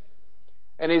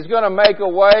 And He's going to make a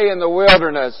way in the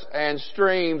wilderness and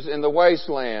streams in the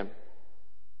wasteland.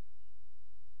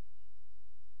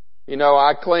 You know,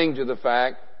 I cling to the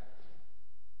fact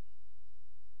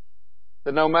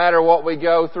that no matter what we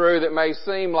go through that may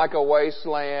seem like a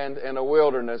wasteland and a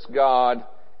wilderness, God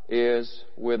is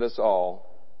with us all.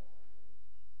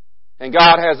 And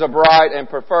God has a bright and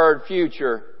preferred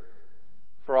future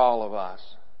for all of us.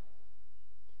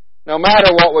 No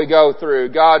matter what we go through,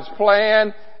 God's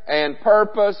plan and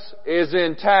purpose is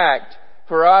intact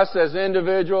for us as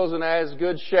individuals and as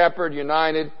Good Shepherd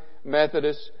United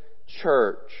Methodist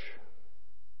Church.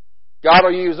 God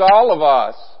will use all of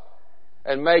us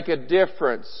and make a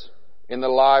difference in the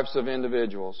lives of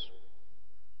individuals.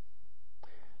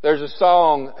 There's a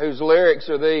song whose lyrics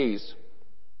are these.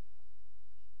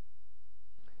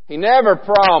 He never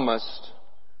promised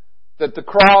that the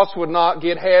cross would not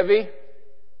get heavy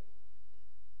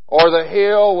or the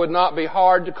hill would not be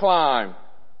hard to climb.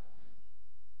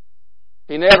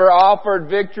 He never offered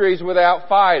victories without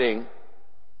fighting,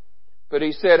 but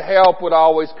He said help would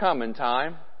always come in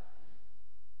time.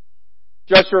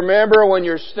 Just remember when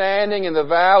you're standing in the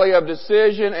valley of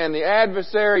decision and the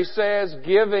adversary says,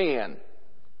 give in.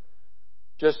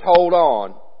 Just hold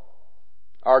on.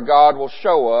 Our God will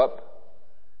show up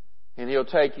and He'll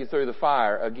take you through the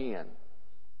fire again.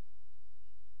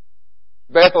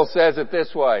 Bethel says it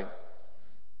this way.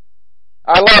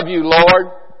 I love you,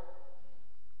 Lord.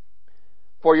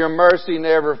 for your mercy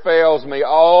never fails me.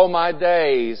 All my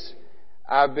days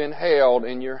I've been held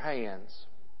in your hands.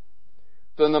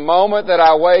 From the moment that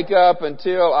I wake up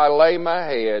until I lay my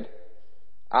head,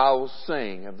 I will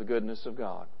sing of the goodness of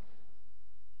God.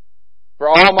 For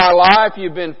all my life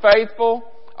you've been faithful.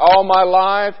 All my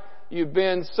life you've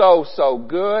been so, so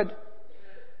good.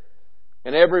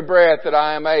 And every breath that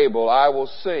I am able, I will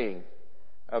sing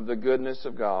of the goodness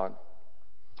of God.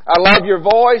 I love your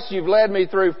voice. You've led me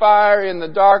through fire in the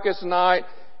darkest night.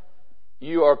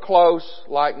 You are close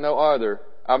like no other.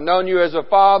 I've known you as a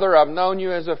father. I've known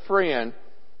you as a friend.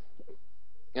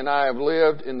 And I have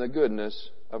lived in the goodness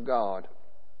of God.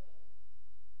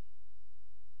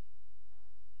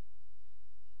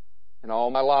 And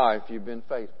all my life you've been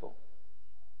faithful.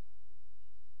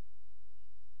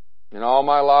 In all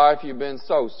my life you've been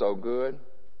so, so good.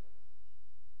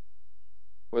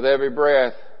 With every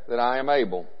breath that I am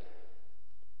able,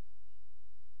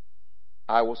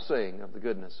 I will sing of the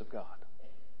goodness of God.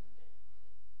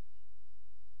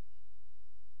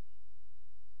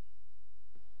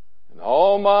 And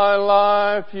all my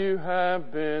life you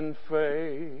have been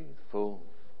faithful.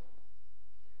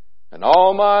 And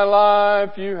all my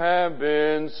life you have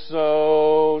been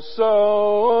so,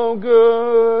 so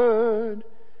good.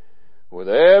 With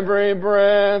every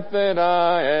breath that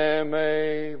I am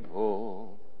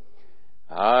able,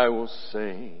 I will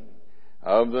sing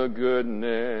of the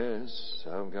goodness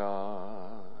of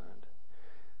God.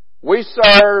 We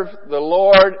serve the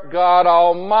Lord God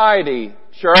Almighty,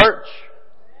 church.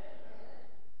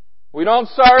 We don't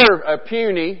serve a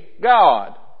puny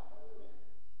God.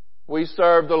 We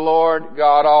serve the Lord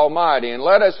God Almighty. And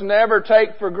let us never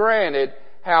take for granted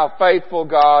how faithful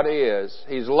God is.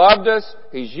 He's loved us,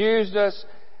 He's used us,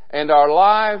 and our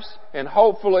lives, and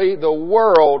hopefully the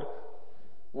world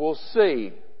will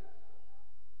see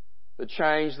the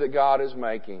change that God is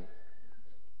making.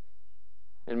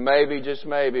 And maybe, just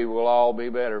maybe, we'll all be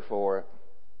better for it.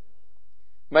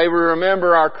 May we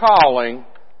remember our calling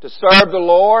to serve the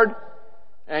Lord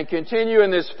and continue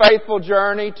in this faithful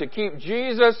journey to keep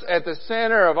Jesus at the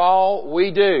center of all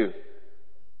we do.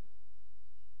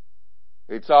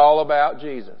 It's all about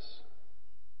Jesus.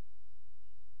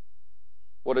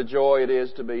 What a joy it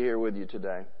is to be here with you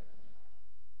today.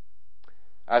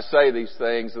 I say these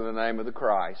things in the name of the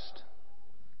Christ.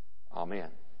 Amen.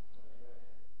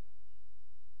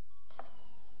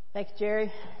 Thank you,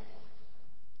 Jerry.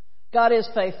 God is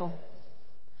faithful.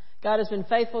 God has been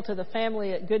faithful to the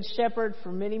family at Good Shepherd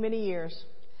for many, many years.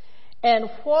 And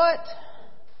what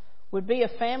would be a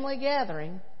family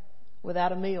gathering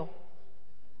without a meal?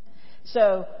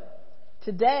 So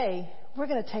today, we're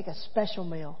going to take a special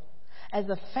meal. As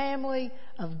a family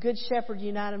of Good Shepherd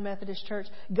United Methodist Church,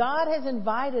 God has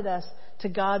invited us to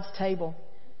God's table.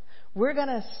 We're going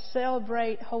to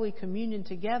celebrate Holy Communion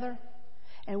together,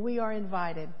 and we are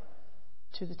invited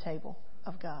to the table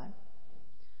of God.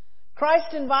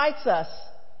 Christ invites us,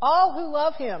 all who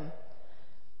love Him,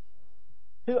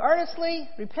 who earnestly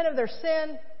repent of their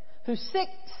sin, who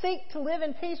seek to live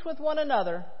in peace with one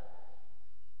another.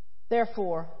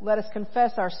 Therefore, let us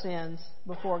confess our sins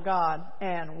before God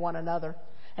and one another.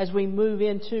 As we move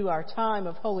into our time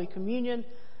of Holy Communion,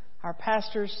 our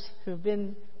pastors who have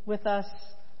been with us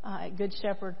at Good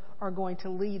Shepherd are going to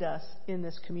lead us in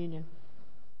this communion.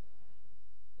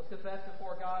 Let's confess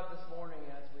before God this morning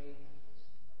as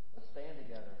let's stand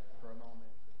together for a moment.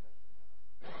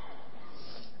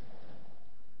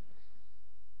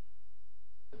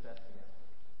 Confess together.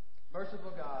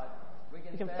 Merciful God, we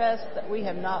confess that we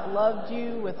have not loved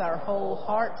you with our whole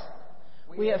heart.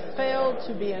 We have failed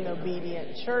to be an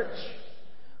obedient church.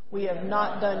 We have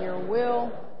not done your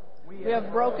will. We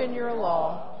have broken your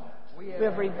law. We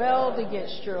have rebelled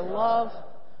against your love.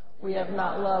 We have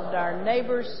not loved our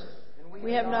neighbors.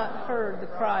 We have not heard the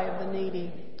cry of the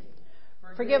needy.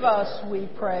 Forgive us, we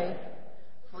pray.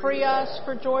 Free us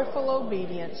for joyful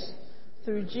obedience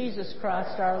through Jesus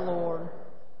Christ our Lord.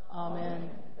 Amen.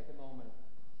 Take a moment.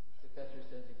 Confess your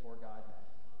sins before God.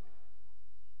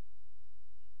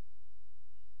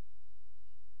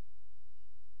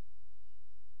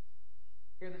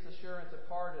 Hear this assurance of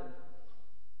pardon.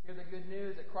 Hear the good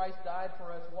news that Christ died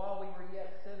for us while we were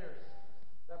yet sinners.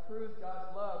 That proves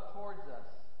God's love towards us.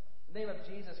 In the name of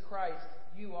Jesus Christ,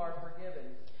 you are forgiven.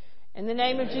 In the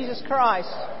name of Jesus Christ,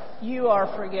 you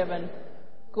are forgiven.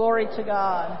 Glory to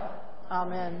God.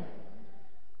 Amen.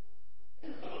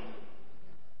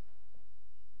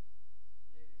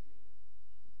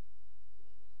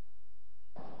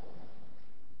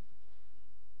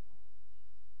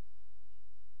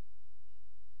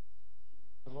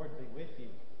 The Lord be with you.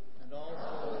 And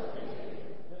also with you.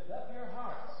 Lift up your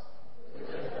hearts. We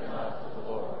lift them up to the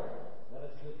Lord.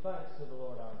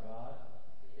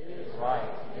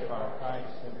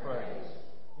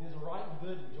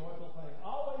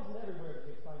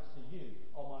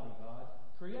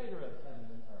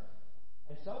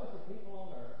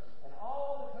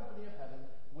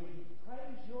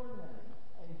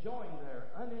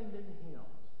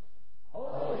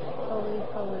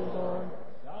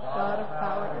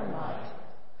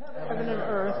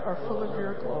 full of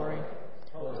your glory.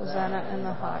 Hosanna in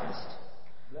the highest.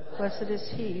 Blessed is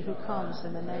he who comes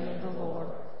in the name of the Lord.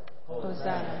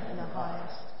 Hosanna in the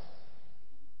highest.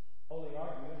 Holy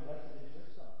are you, and blessed is your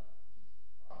Son.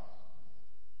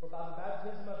 For by the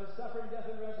baptism of his suffering, death,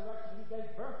 and resurrection, he gave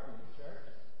birth to the church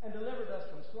and delivered us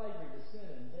from slavery to sin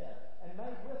and death, and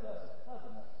made with us a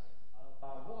covenant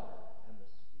by water and the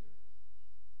Spirit.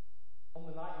 On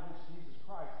the night in which Jesus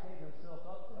Christ gave himself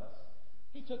up for us,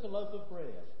 he took a loaf of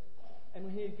bread, and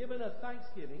when he had given us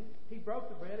thanksgiving, he broke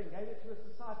the bread and gave it to his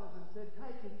disciples and said,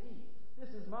 "Take and eat. This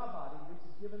is my body, which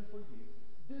is given for you.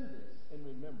 Do this in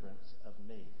remembrance of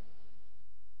me."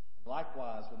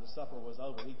 Likewise, when the supper was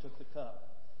over, he took the cup.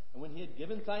 And when he had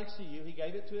given thanks to you, he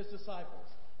gave it to his disciples.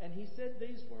 And he said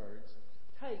these words,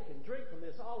 "Take and drink from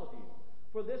this, all of you.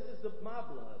 For this is my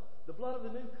blood, the blood of the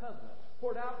new covenant,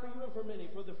 poured out for you and for many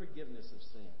for the forgiveness of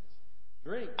sins.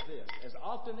 Drink this as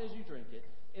often as you drink it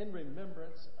in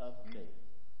remembrance of me."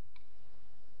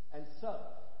 And so,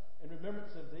 in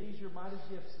remembrance of these, your mighty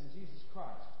gifts in Jesus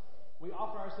Christ, we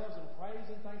offer ourselves in praise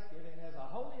and thanksgiving as a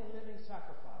holy and living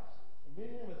sacrifice, in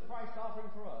union with Christ's offering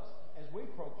for us, as we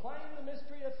proclaim the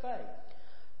mystery of faith.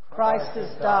 Christ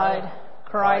has died.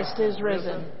 Christ is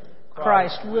risen.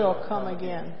 Christ will come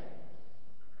again.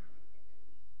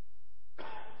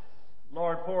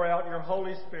 Lord, pour out your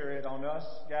Holy Spirit on us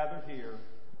gathered here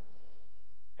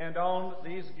and on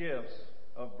these gifts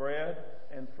of bread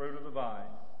and fruit of the vine.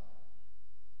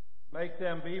 Make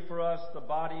them be for us the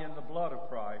body and the blood of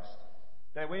Christ,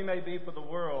 that we may be for the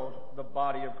world the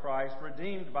body of Christ,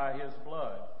 redeemed by his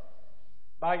blood.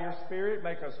 By your Spirit,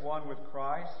 make us one with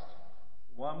Christ,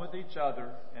 one with each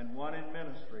other, and one in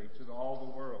ministry to all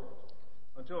the world,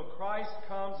 until Christ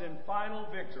comes in final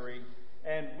victory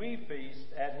and we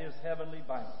feast at his heavenly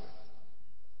banquet.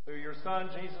 Through your Son,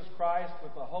 Jesus Christ,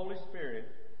 with the Holy Spirit,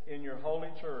 in your holy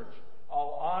church,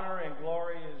 all honor and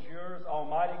glory is yours,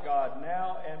 Almighty God,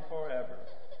 now and forever.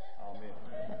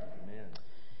 Amen. Amen.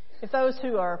 If those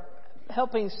who are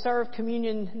helping serve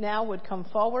communion now would come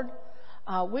forward.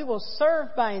 We will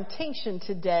serve by intinction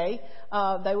today.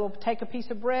 They will take a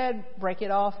piece of bread, break it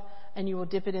off, and you will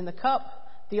dip it in the cup.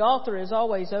 The altar is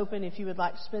always open if you would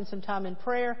like to spend some time in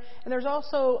prayer. And there's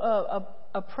also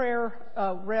a prayer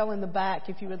rail in the back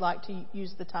if you would like to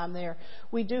use the time there.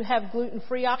 We do have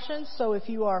gluten-free options, so if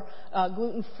you are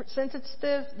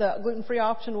gluten-sensitive, the gluten-free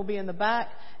option will be in the back,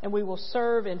 and we will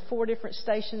serve in 4 different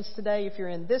stations today. If you're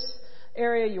in this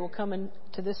area, you will come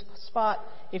into this spot.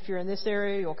 If you're in this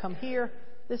area, you'll come here,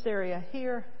 this area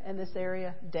here, and this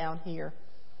area down here.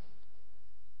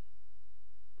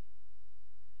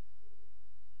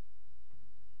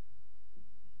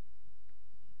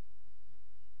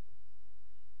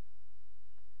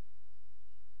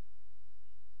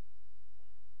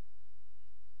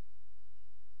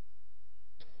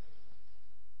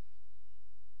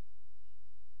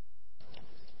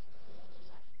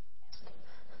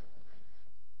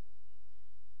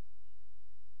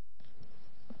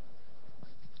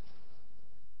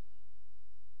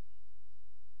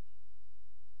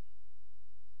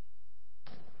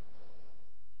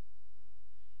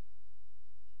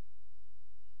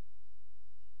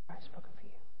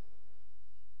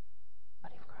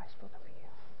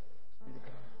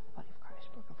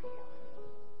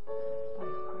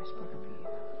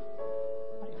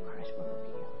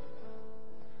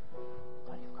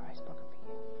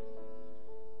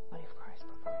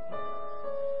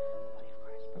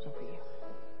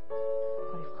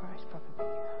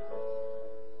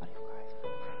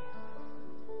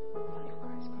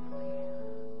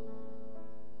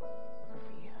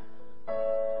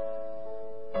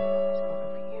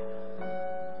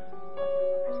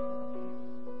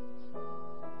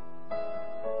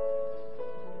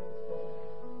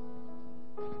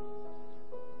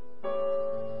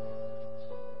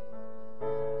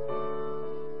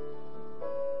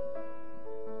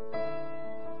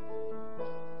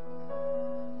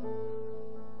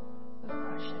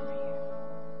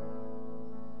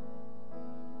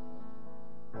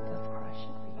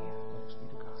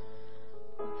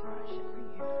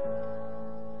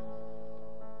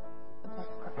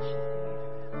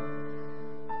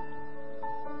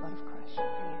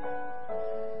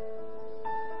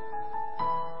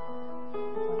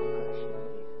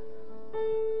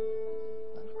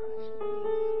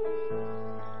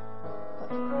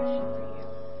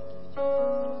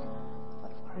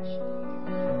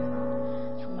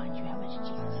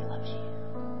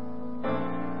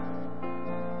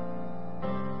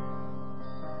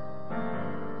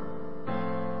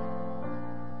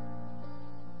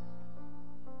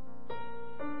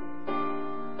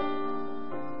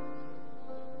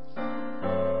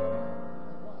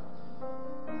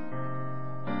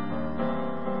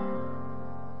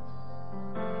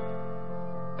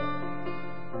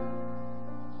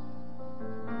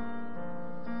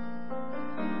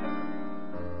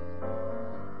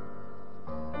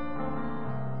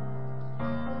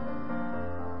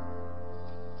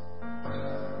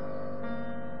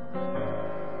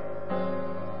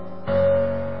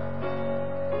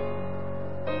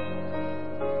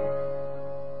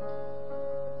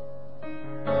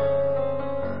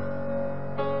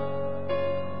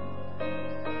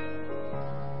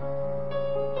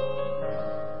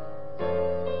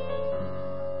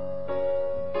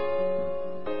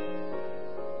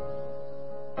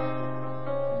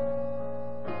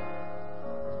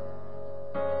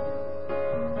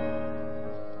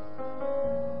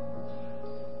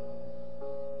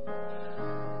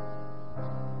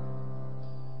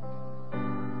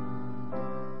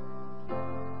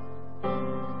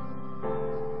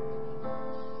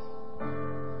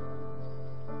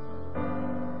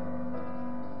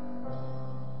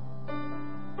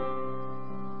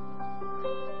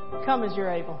 Come as you're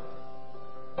able.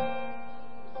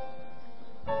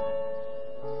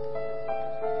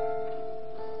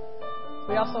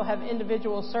 We also have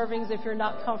individual servings if you're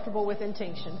not comfortable with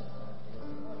intinction.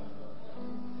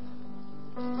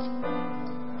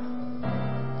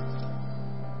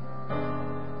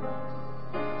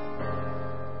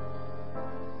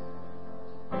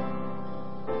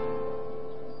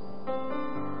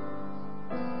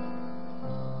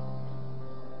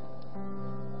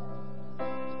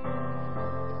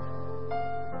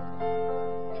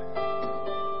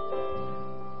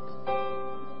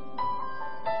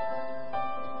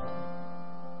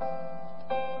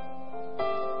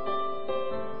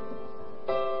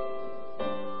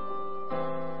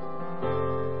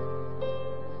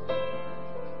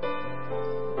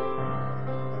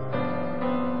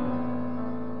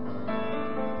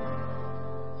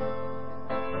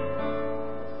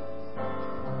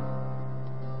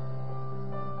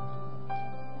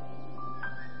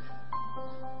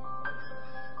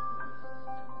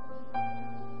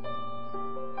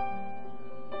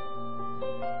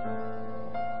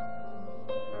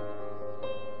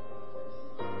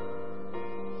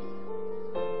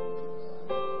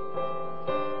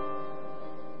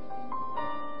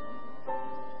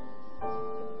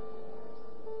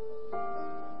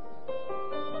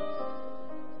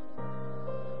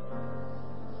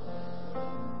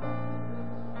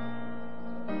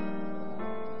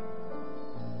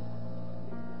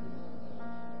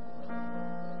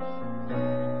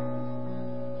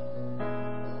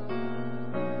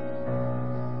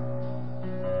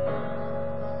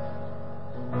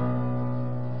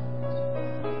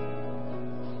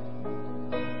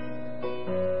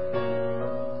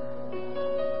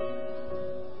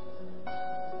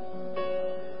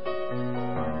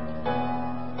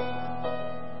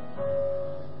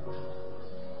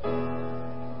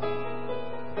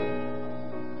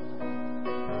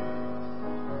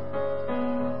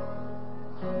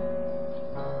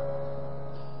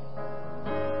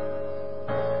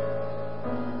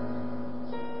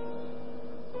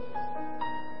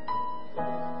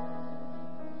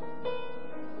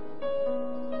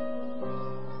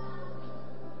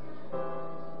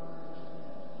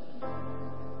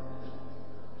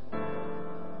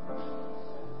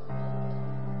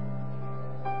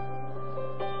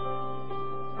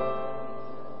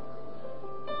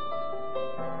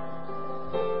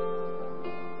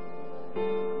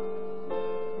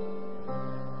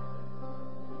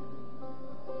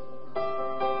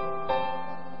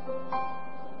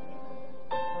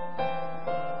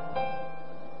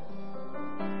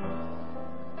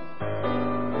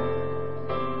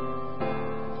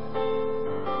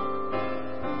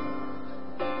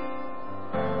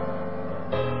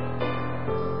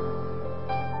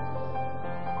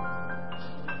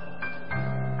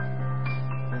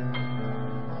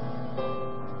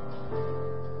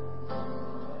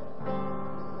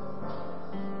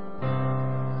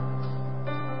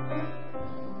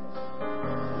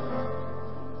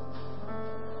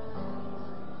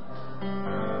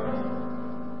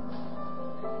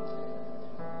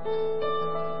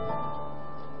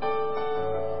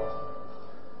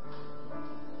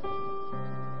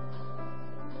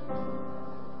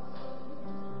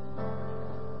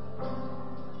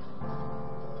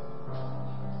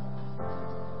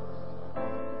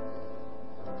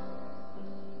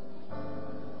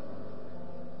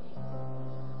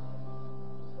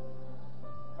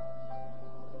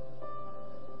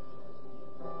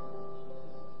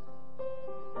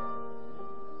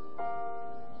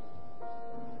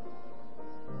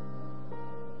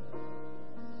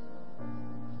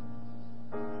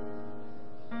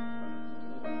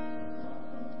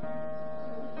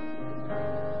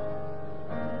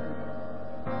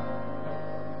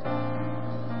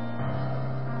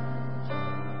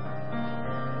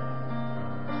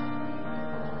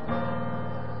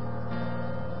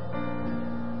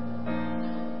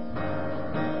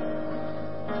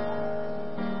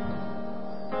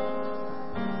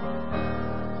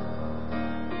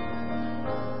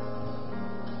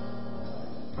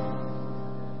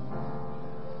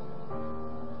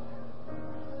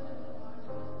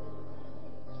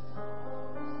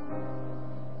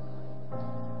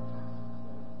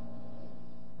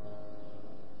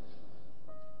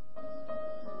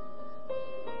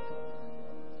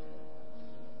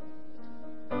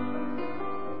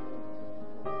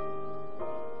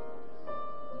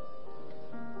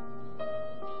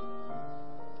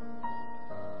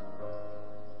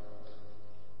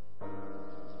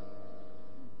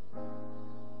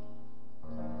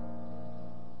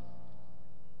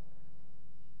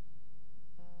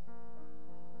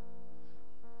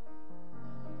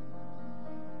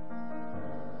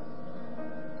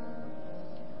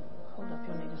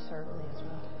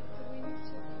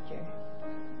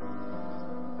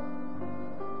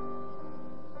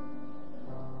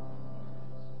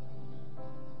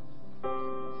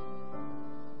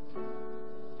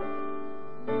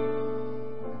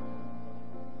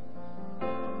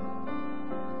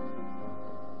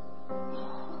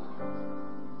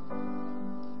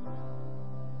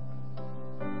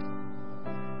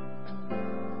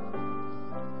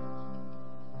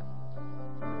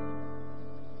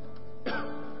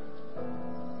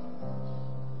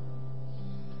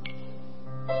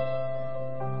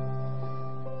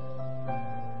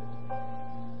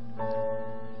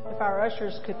 if our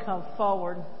ushers could come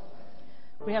forward,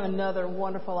 we have another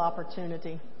wonderful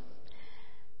opportunity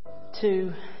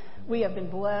we have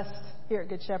been blessed here at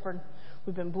Good Shepherd.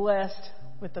 We've been blessed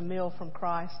with the meal from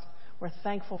Christ. We're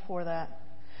thankful for that.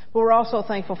 But we're also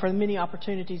thankful for the many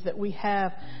opportunities that we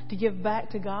have to give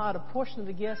back to God a portion of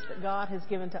the gifts that God has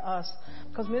given to us,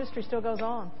 because ministry still goes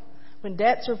on. When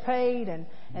debts are paid and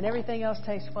everything else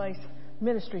takes place,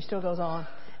 ministry still goes on.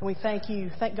 And we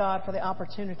thank God for the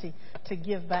opportunity to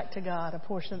give back to God a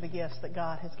portion of the gifts that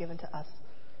God has given to us.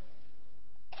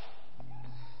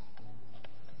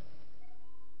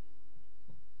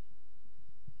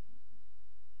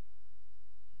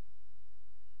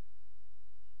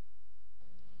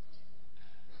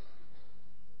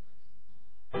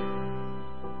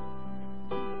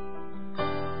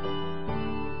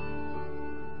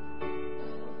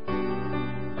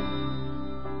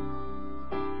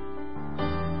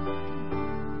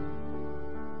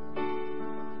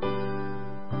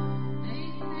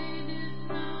 They say this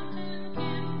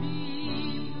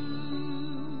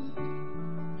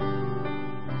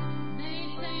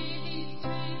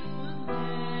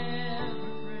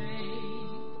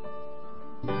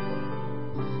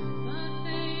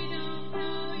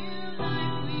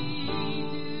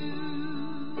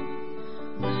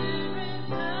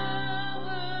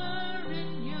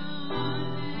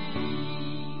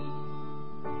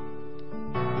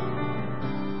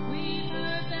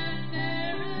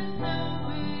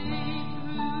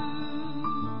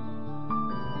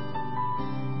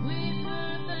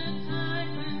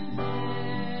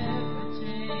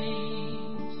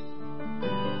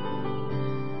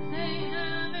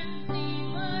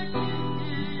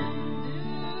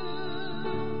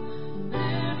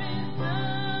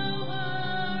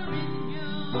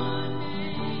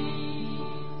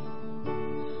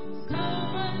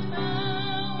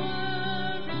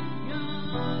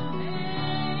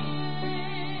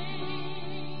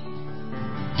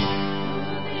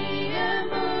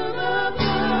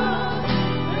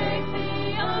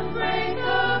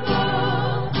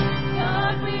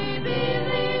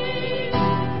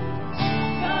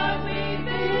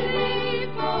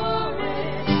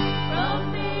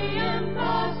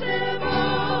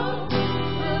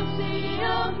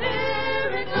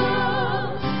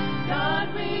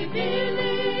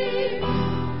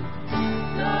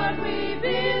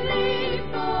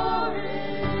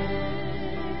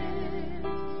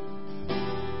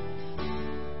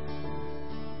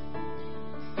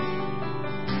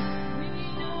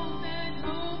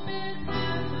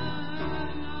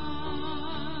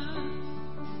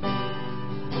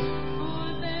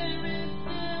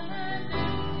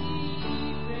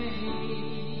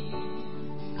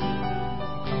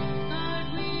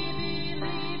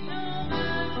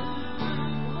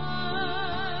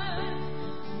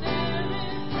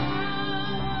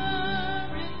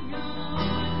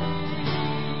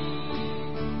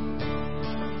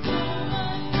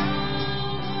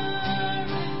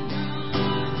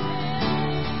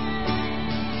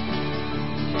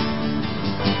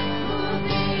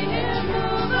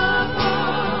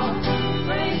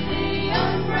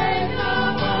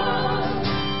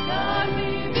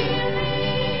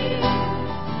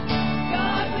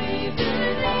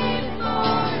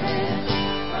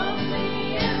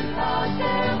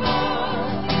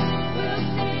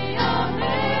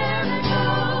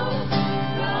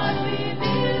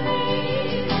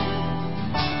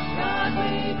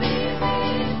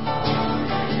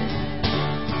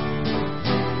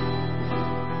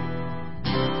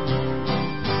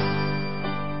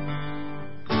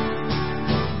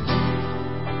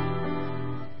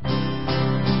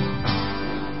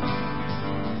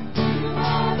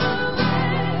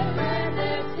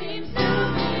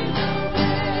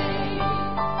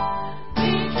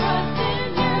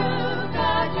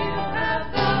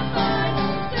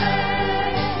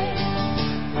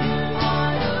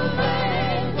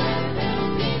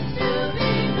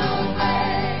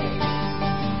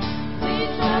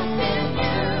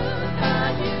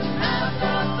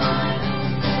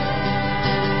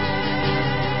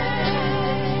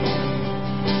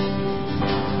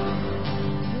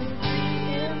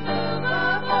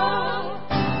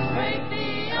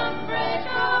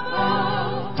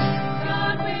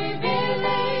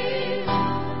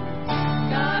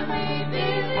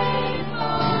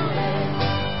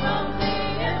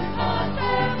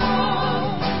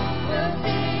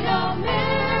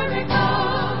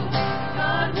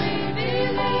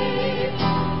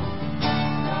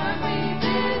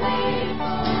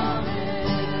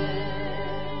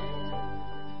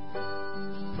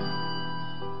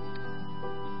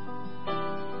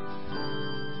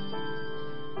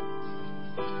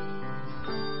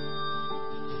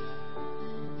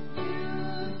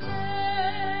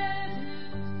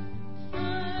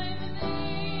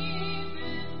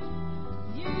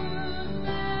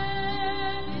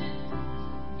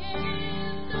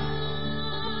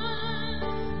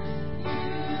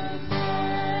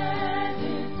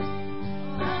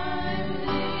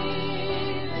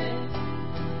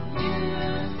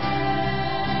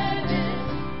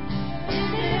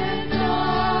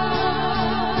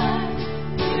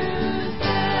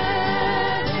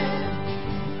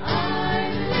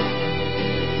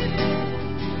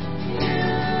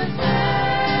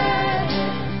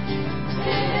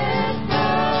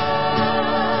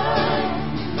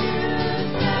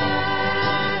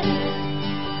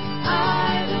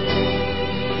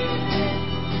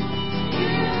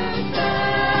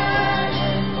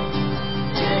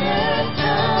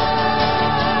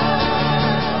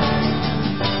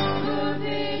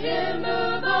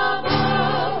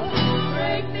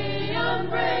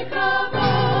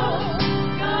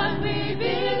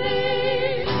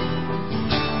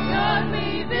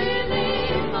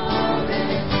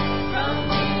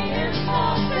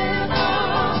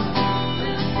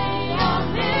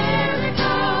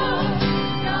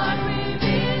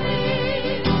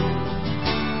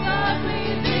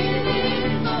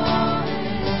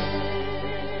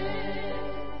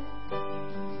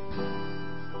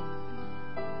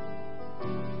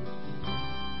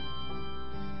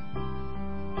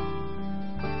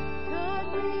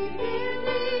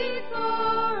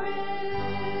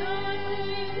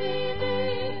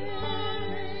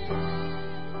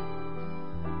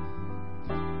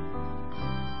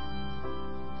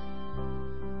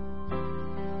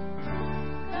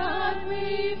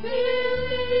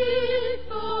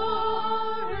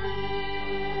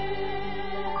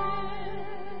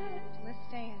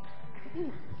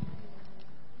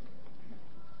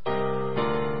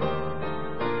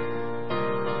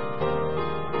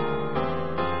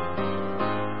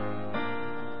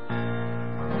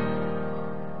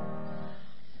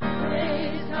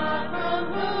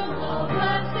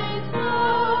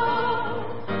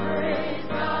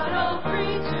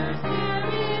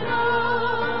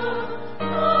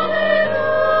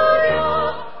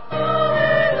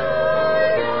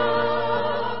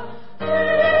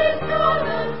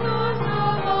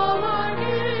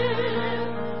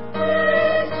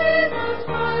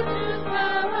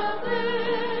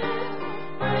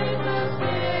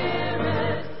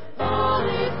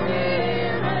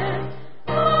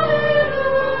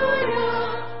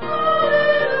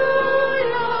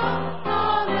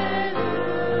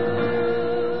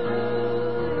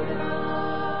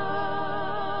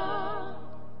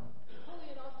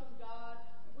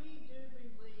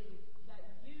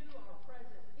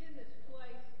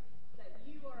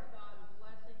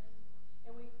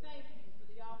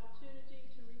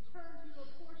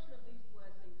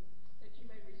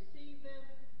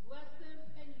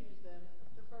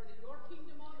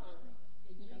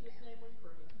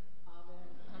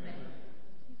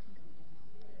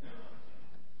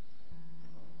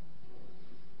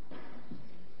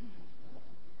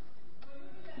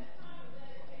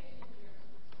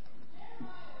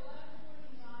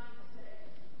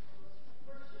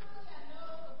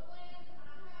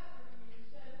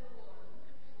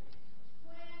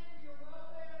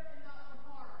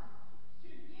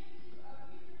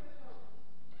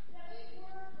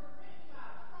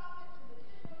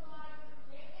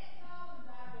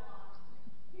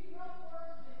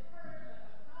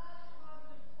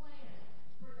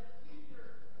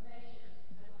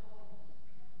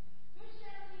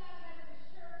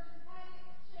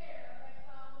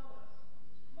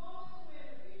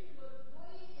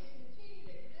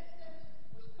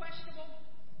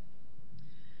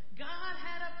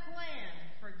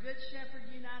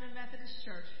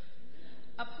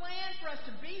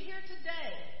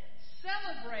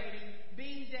celebrating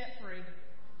being debt-free.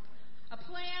 A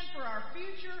plan for our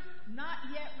future not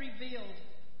yet revealed.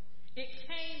 It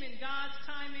came in God's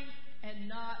timing and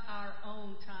not our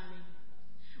own timing.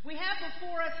 We have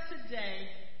before us today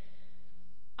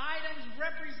items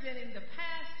representing the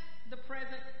past, the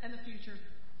present, and the future.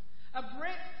 A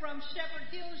brick from Shepherd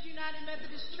Hills United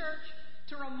Methodist Church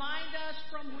to remind us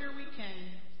from where we came.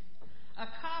 A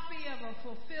copy of a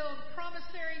fulfilled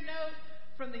promissory note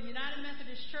from the United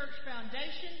Methodist Church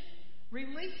Foundation,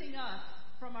 releasing us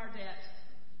from our debt.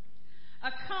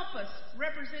 A compass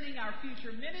representing our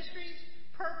future ministries,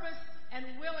 purpose, and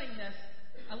willingness,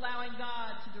 allowing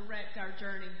God to direct our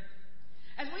journey.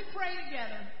 As we pray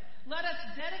together, let us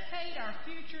dedicate our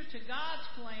future to God's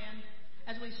plan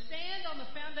as we stand on the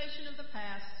foundation of the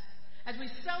past, as we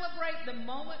celebrate the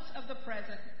moments of the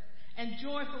present, and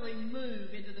joyfully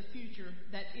move into the future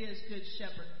that is Good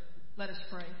Shepherd. Let us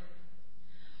pray.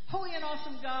 Holy and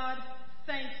awesome God,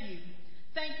 thank you.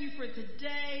 Thank you for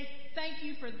today. Thank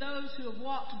you for those who have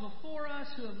walked before us,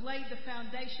 who have laid the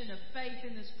foundation of faith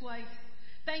in this place.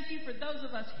 Thank you for those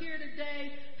of us here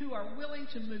today who are willing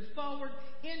to move forward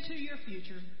into your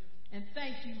future. And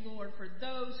thank you, Lord, for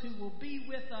those who will be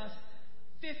with us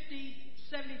 50,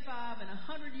 75, and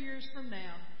 100 years from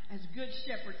now as Good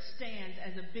Shepherd stands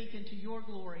as a beacon to your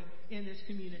glory in this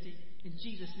community. In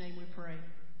Jesus' name we pray.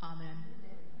 Amen.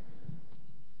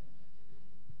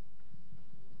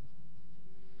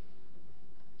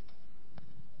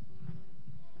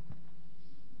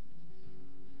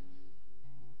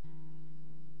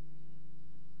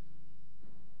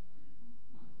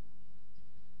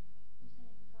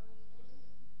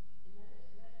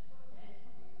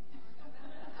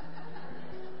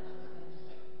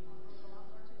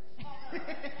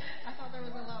 I thought there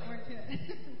was a lot more to it.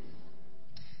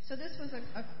 So this was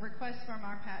a request from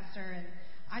our pastor, and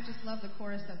I just love the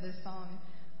chorus of this song.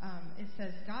 It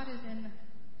says, God is in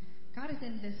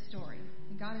this story,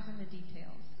 and God is in the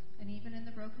details, and even in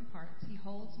the broken parts, He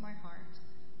holds my heart,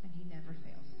 and He never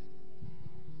fails.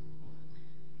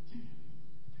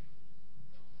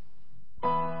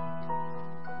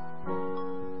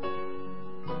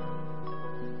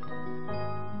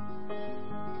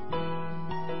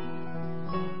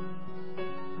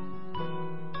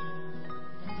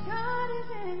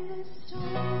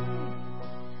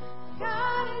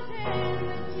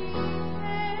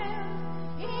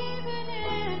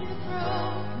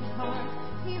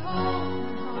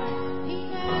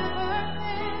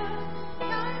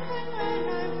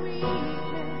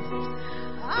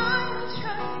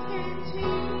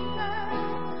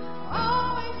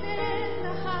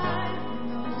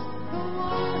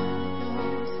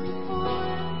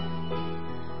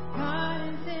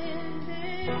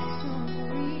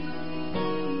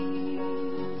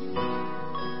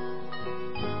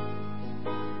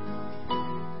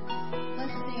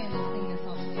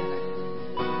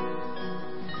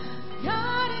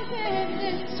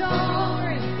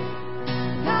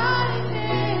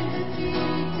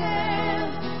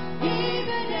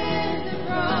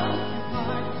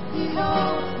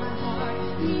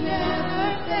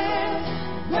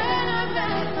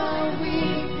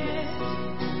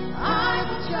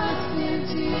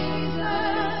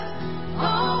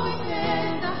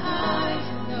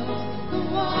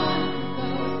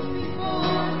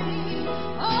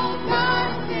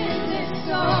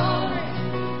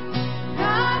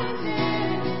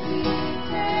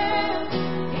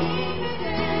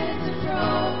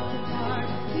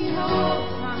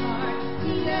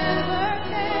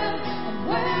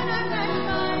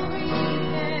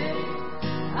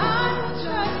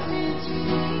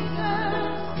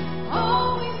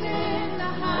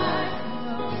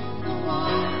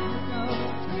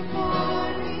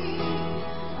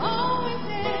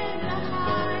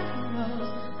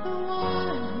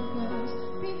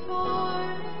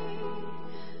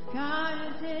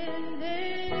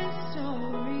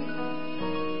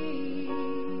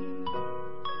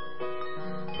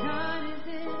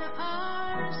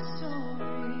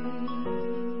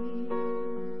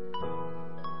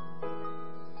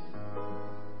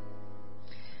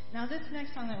 This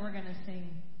next song that we're going to sing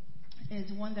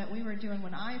is one that we were doing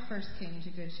when I first came to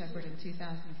Good Shepherd in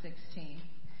 2016.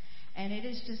 And it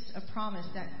is just a promise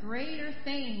that greater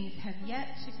things have yet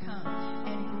to come,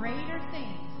 and greater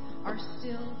things are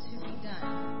still to be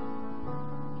done.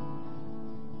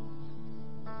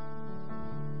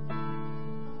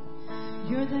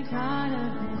 You're the God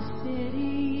of this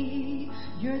city.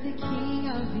 You're the King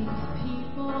of these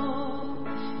people.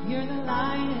 You're the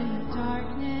light in the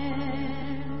darkness.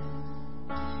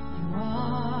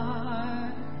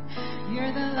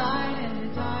 You're the light in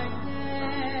the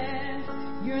darkness.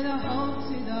 You're the hope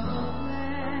to the hopeless.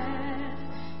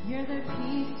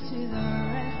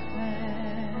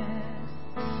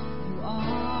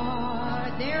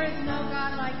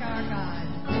 God like our God.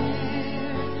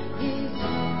 There is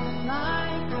no one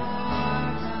like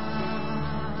our God.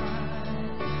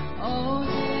 Oh,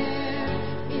 there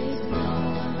is no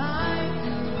one like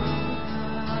you,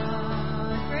 God.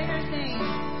 Greater things.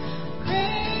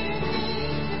 Greater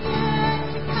things are yet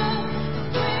to come.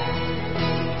 Greater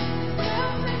things still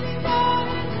to be done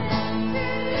in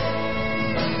this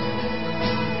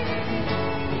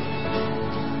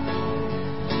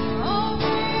Oh,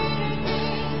 greater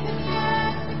things have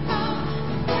yet to come.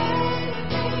 Greater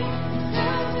things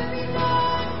still to be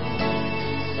done.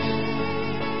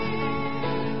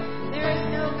 There is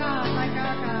no God like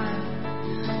our God.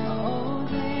 Oh,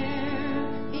 there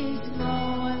is no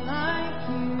one like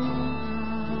you,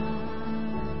 God.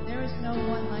 There is no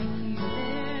one like you.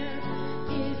 There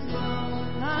is no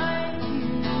one like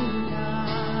you, God.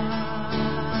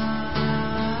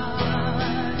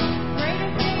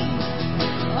 Greater things.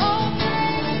 Oh,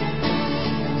 greater things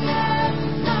have yet to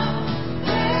come.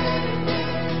 Greater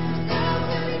things still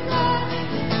to be done.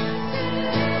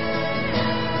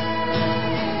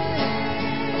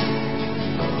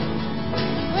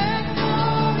 Where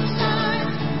glory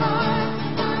shines, hearts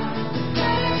above,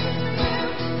 praise for you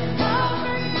and love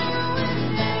for you and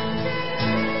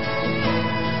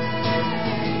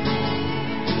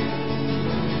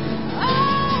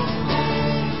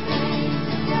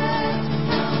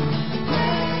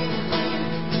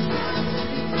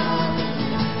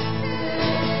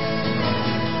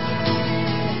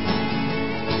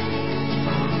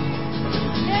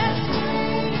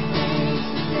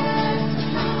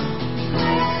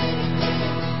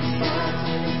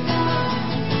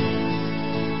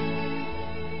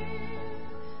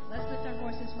Let's lift our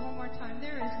voices one more time.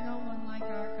 There is no one like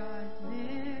our God.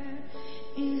 There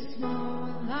is no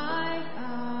one like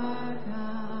our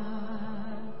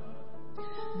God.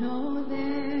 No,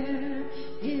 there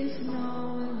is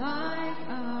no one like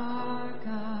our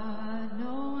God.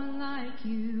 No one like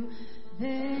you.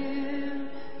 There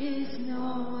is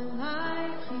no one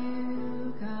like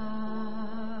you,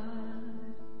 God.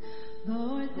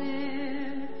 Lord,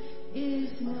 there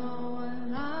is no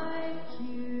one like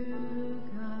you,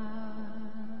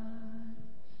 God.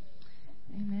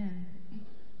 Amen.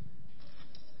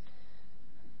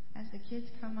 As the kids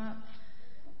come up,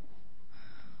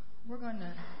 we're going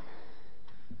to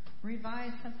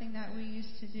revise something that we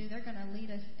used to do. They're going to lead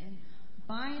us and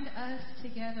bind us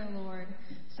together, Lord.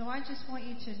 So I just want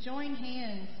you to join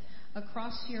hands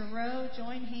across your row.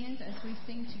 Join hands as we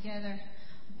sing together.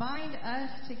 Bind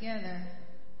us together.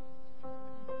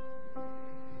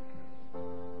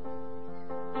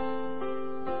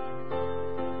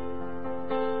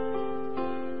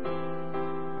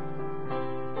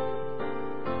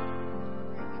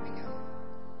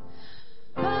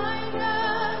 Bind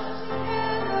us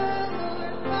together,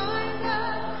 Lord, bind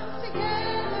us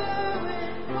together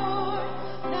in cords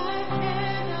that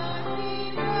cannot be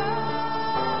broken.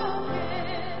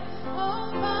 Oh,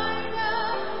 bind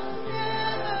us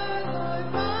together, Lord,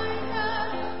 bind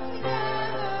us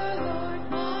together, Lord,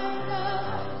 bind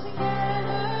us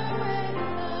together in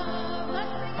love.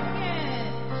 Let's sing it again.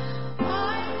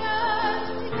 Bind us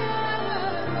together,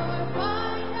 Lord,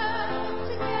 bind us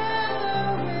together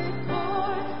with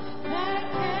cords that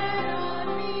cannot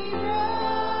be broken.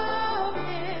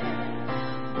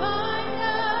 Bind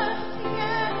us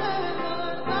together,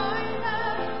 Lord, bind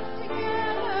us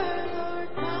together, Lord,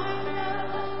 bind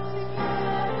us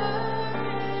together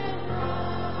in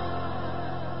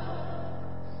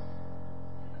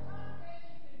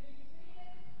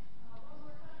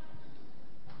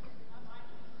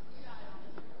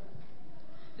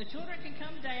The children can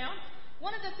come down.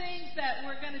 One of the things that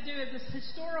we're going to do at this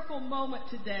historical moment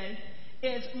today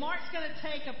is Mark's going to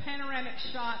take a panoramic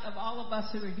shot of all of us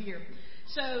who are here.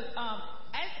 So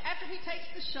after he takes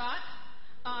the shot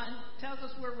and tells us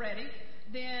we're ready,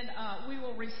 then we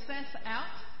will recess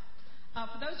out.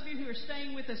 For those of you who are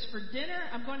staying with us for dinner,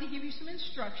 I'm going to give you some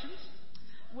instructions.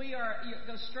 You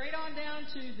go straight on down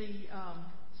to the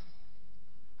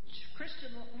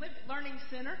Christian Learning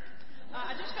Center.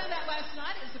 I just found out last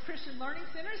night it's the Christian Learning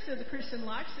Center instead of the Christian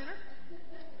Life Center.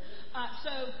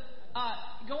 So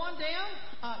go on down,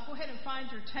 go ahead and find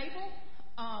your table,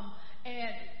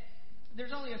 and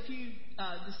there's only a few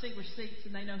distinguished seats,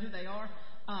 and they know who they are.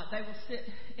 They will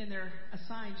sit in their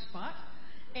assigned spot,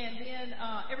 and then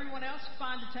everyone else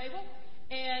find a table,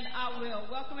 and I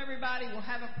will welcome everybody. We'll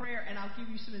have a prayer, and I'll give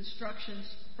you some instructions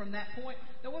from that point.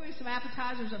 There will be some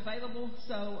appetizers available,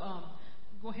 so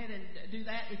go ahead and do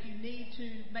that. If you need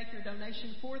to make your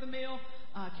donation for the meal,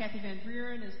 Kathy Van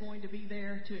Buren is going to be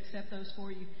there to accept those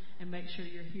for you and make sure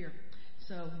you're here.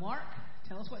 So, Mark,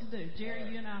 tell us what to do. Jerry,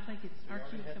 you and I think it's our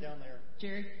cue. Head down there.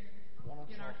 Jerry, you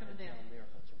and I are coming down. There,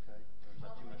 if that's okay. Or is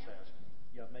that too much to ask?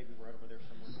 Yeah, maybe right over there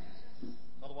somewhere.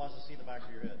 Otherwise, I see the back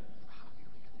of your head.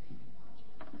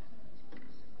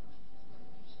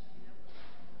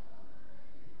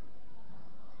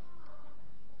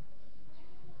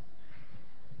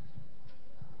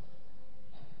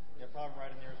 Yeah, probably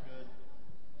right in there is good.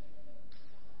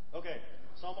 Okay,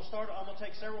 so I'm going to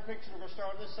take several pictures. We're going to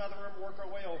start on this side of the room and work our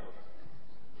way over.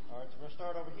 All right, so we're going to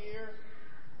start over here.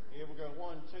 Here we go,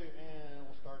 1, 2, and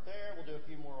we'll start there. We'll do a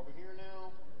few more over here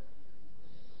now.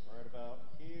 Right about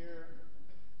here.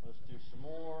 Let's do some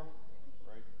more.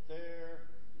 Right there.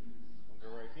 We'll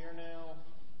go right here now.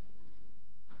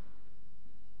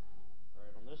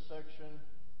 Right on this section.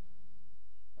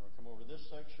 And we'll come over to this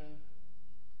section.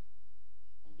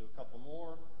 We'll do a couple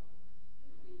more.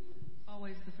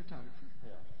 Always the photographer.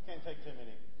 Yeah, can't take too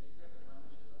many.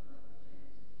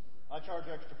 I charge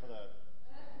extra for that.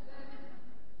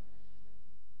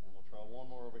 And we'll try one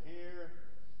more over here.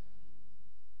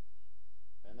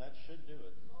 And that should do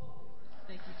it.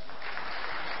 Thank you.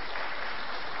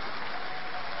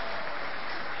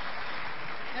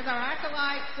 As our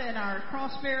acolytes and our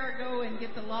cross-bearer go and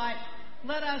get the light,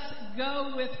 let us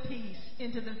go with peace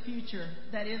into the future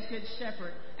that is Good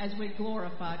Shepherd as we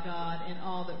glorify God in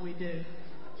all that we do.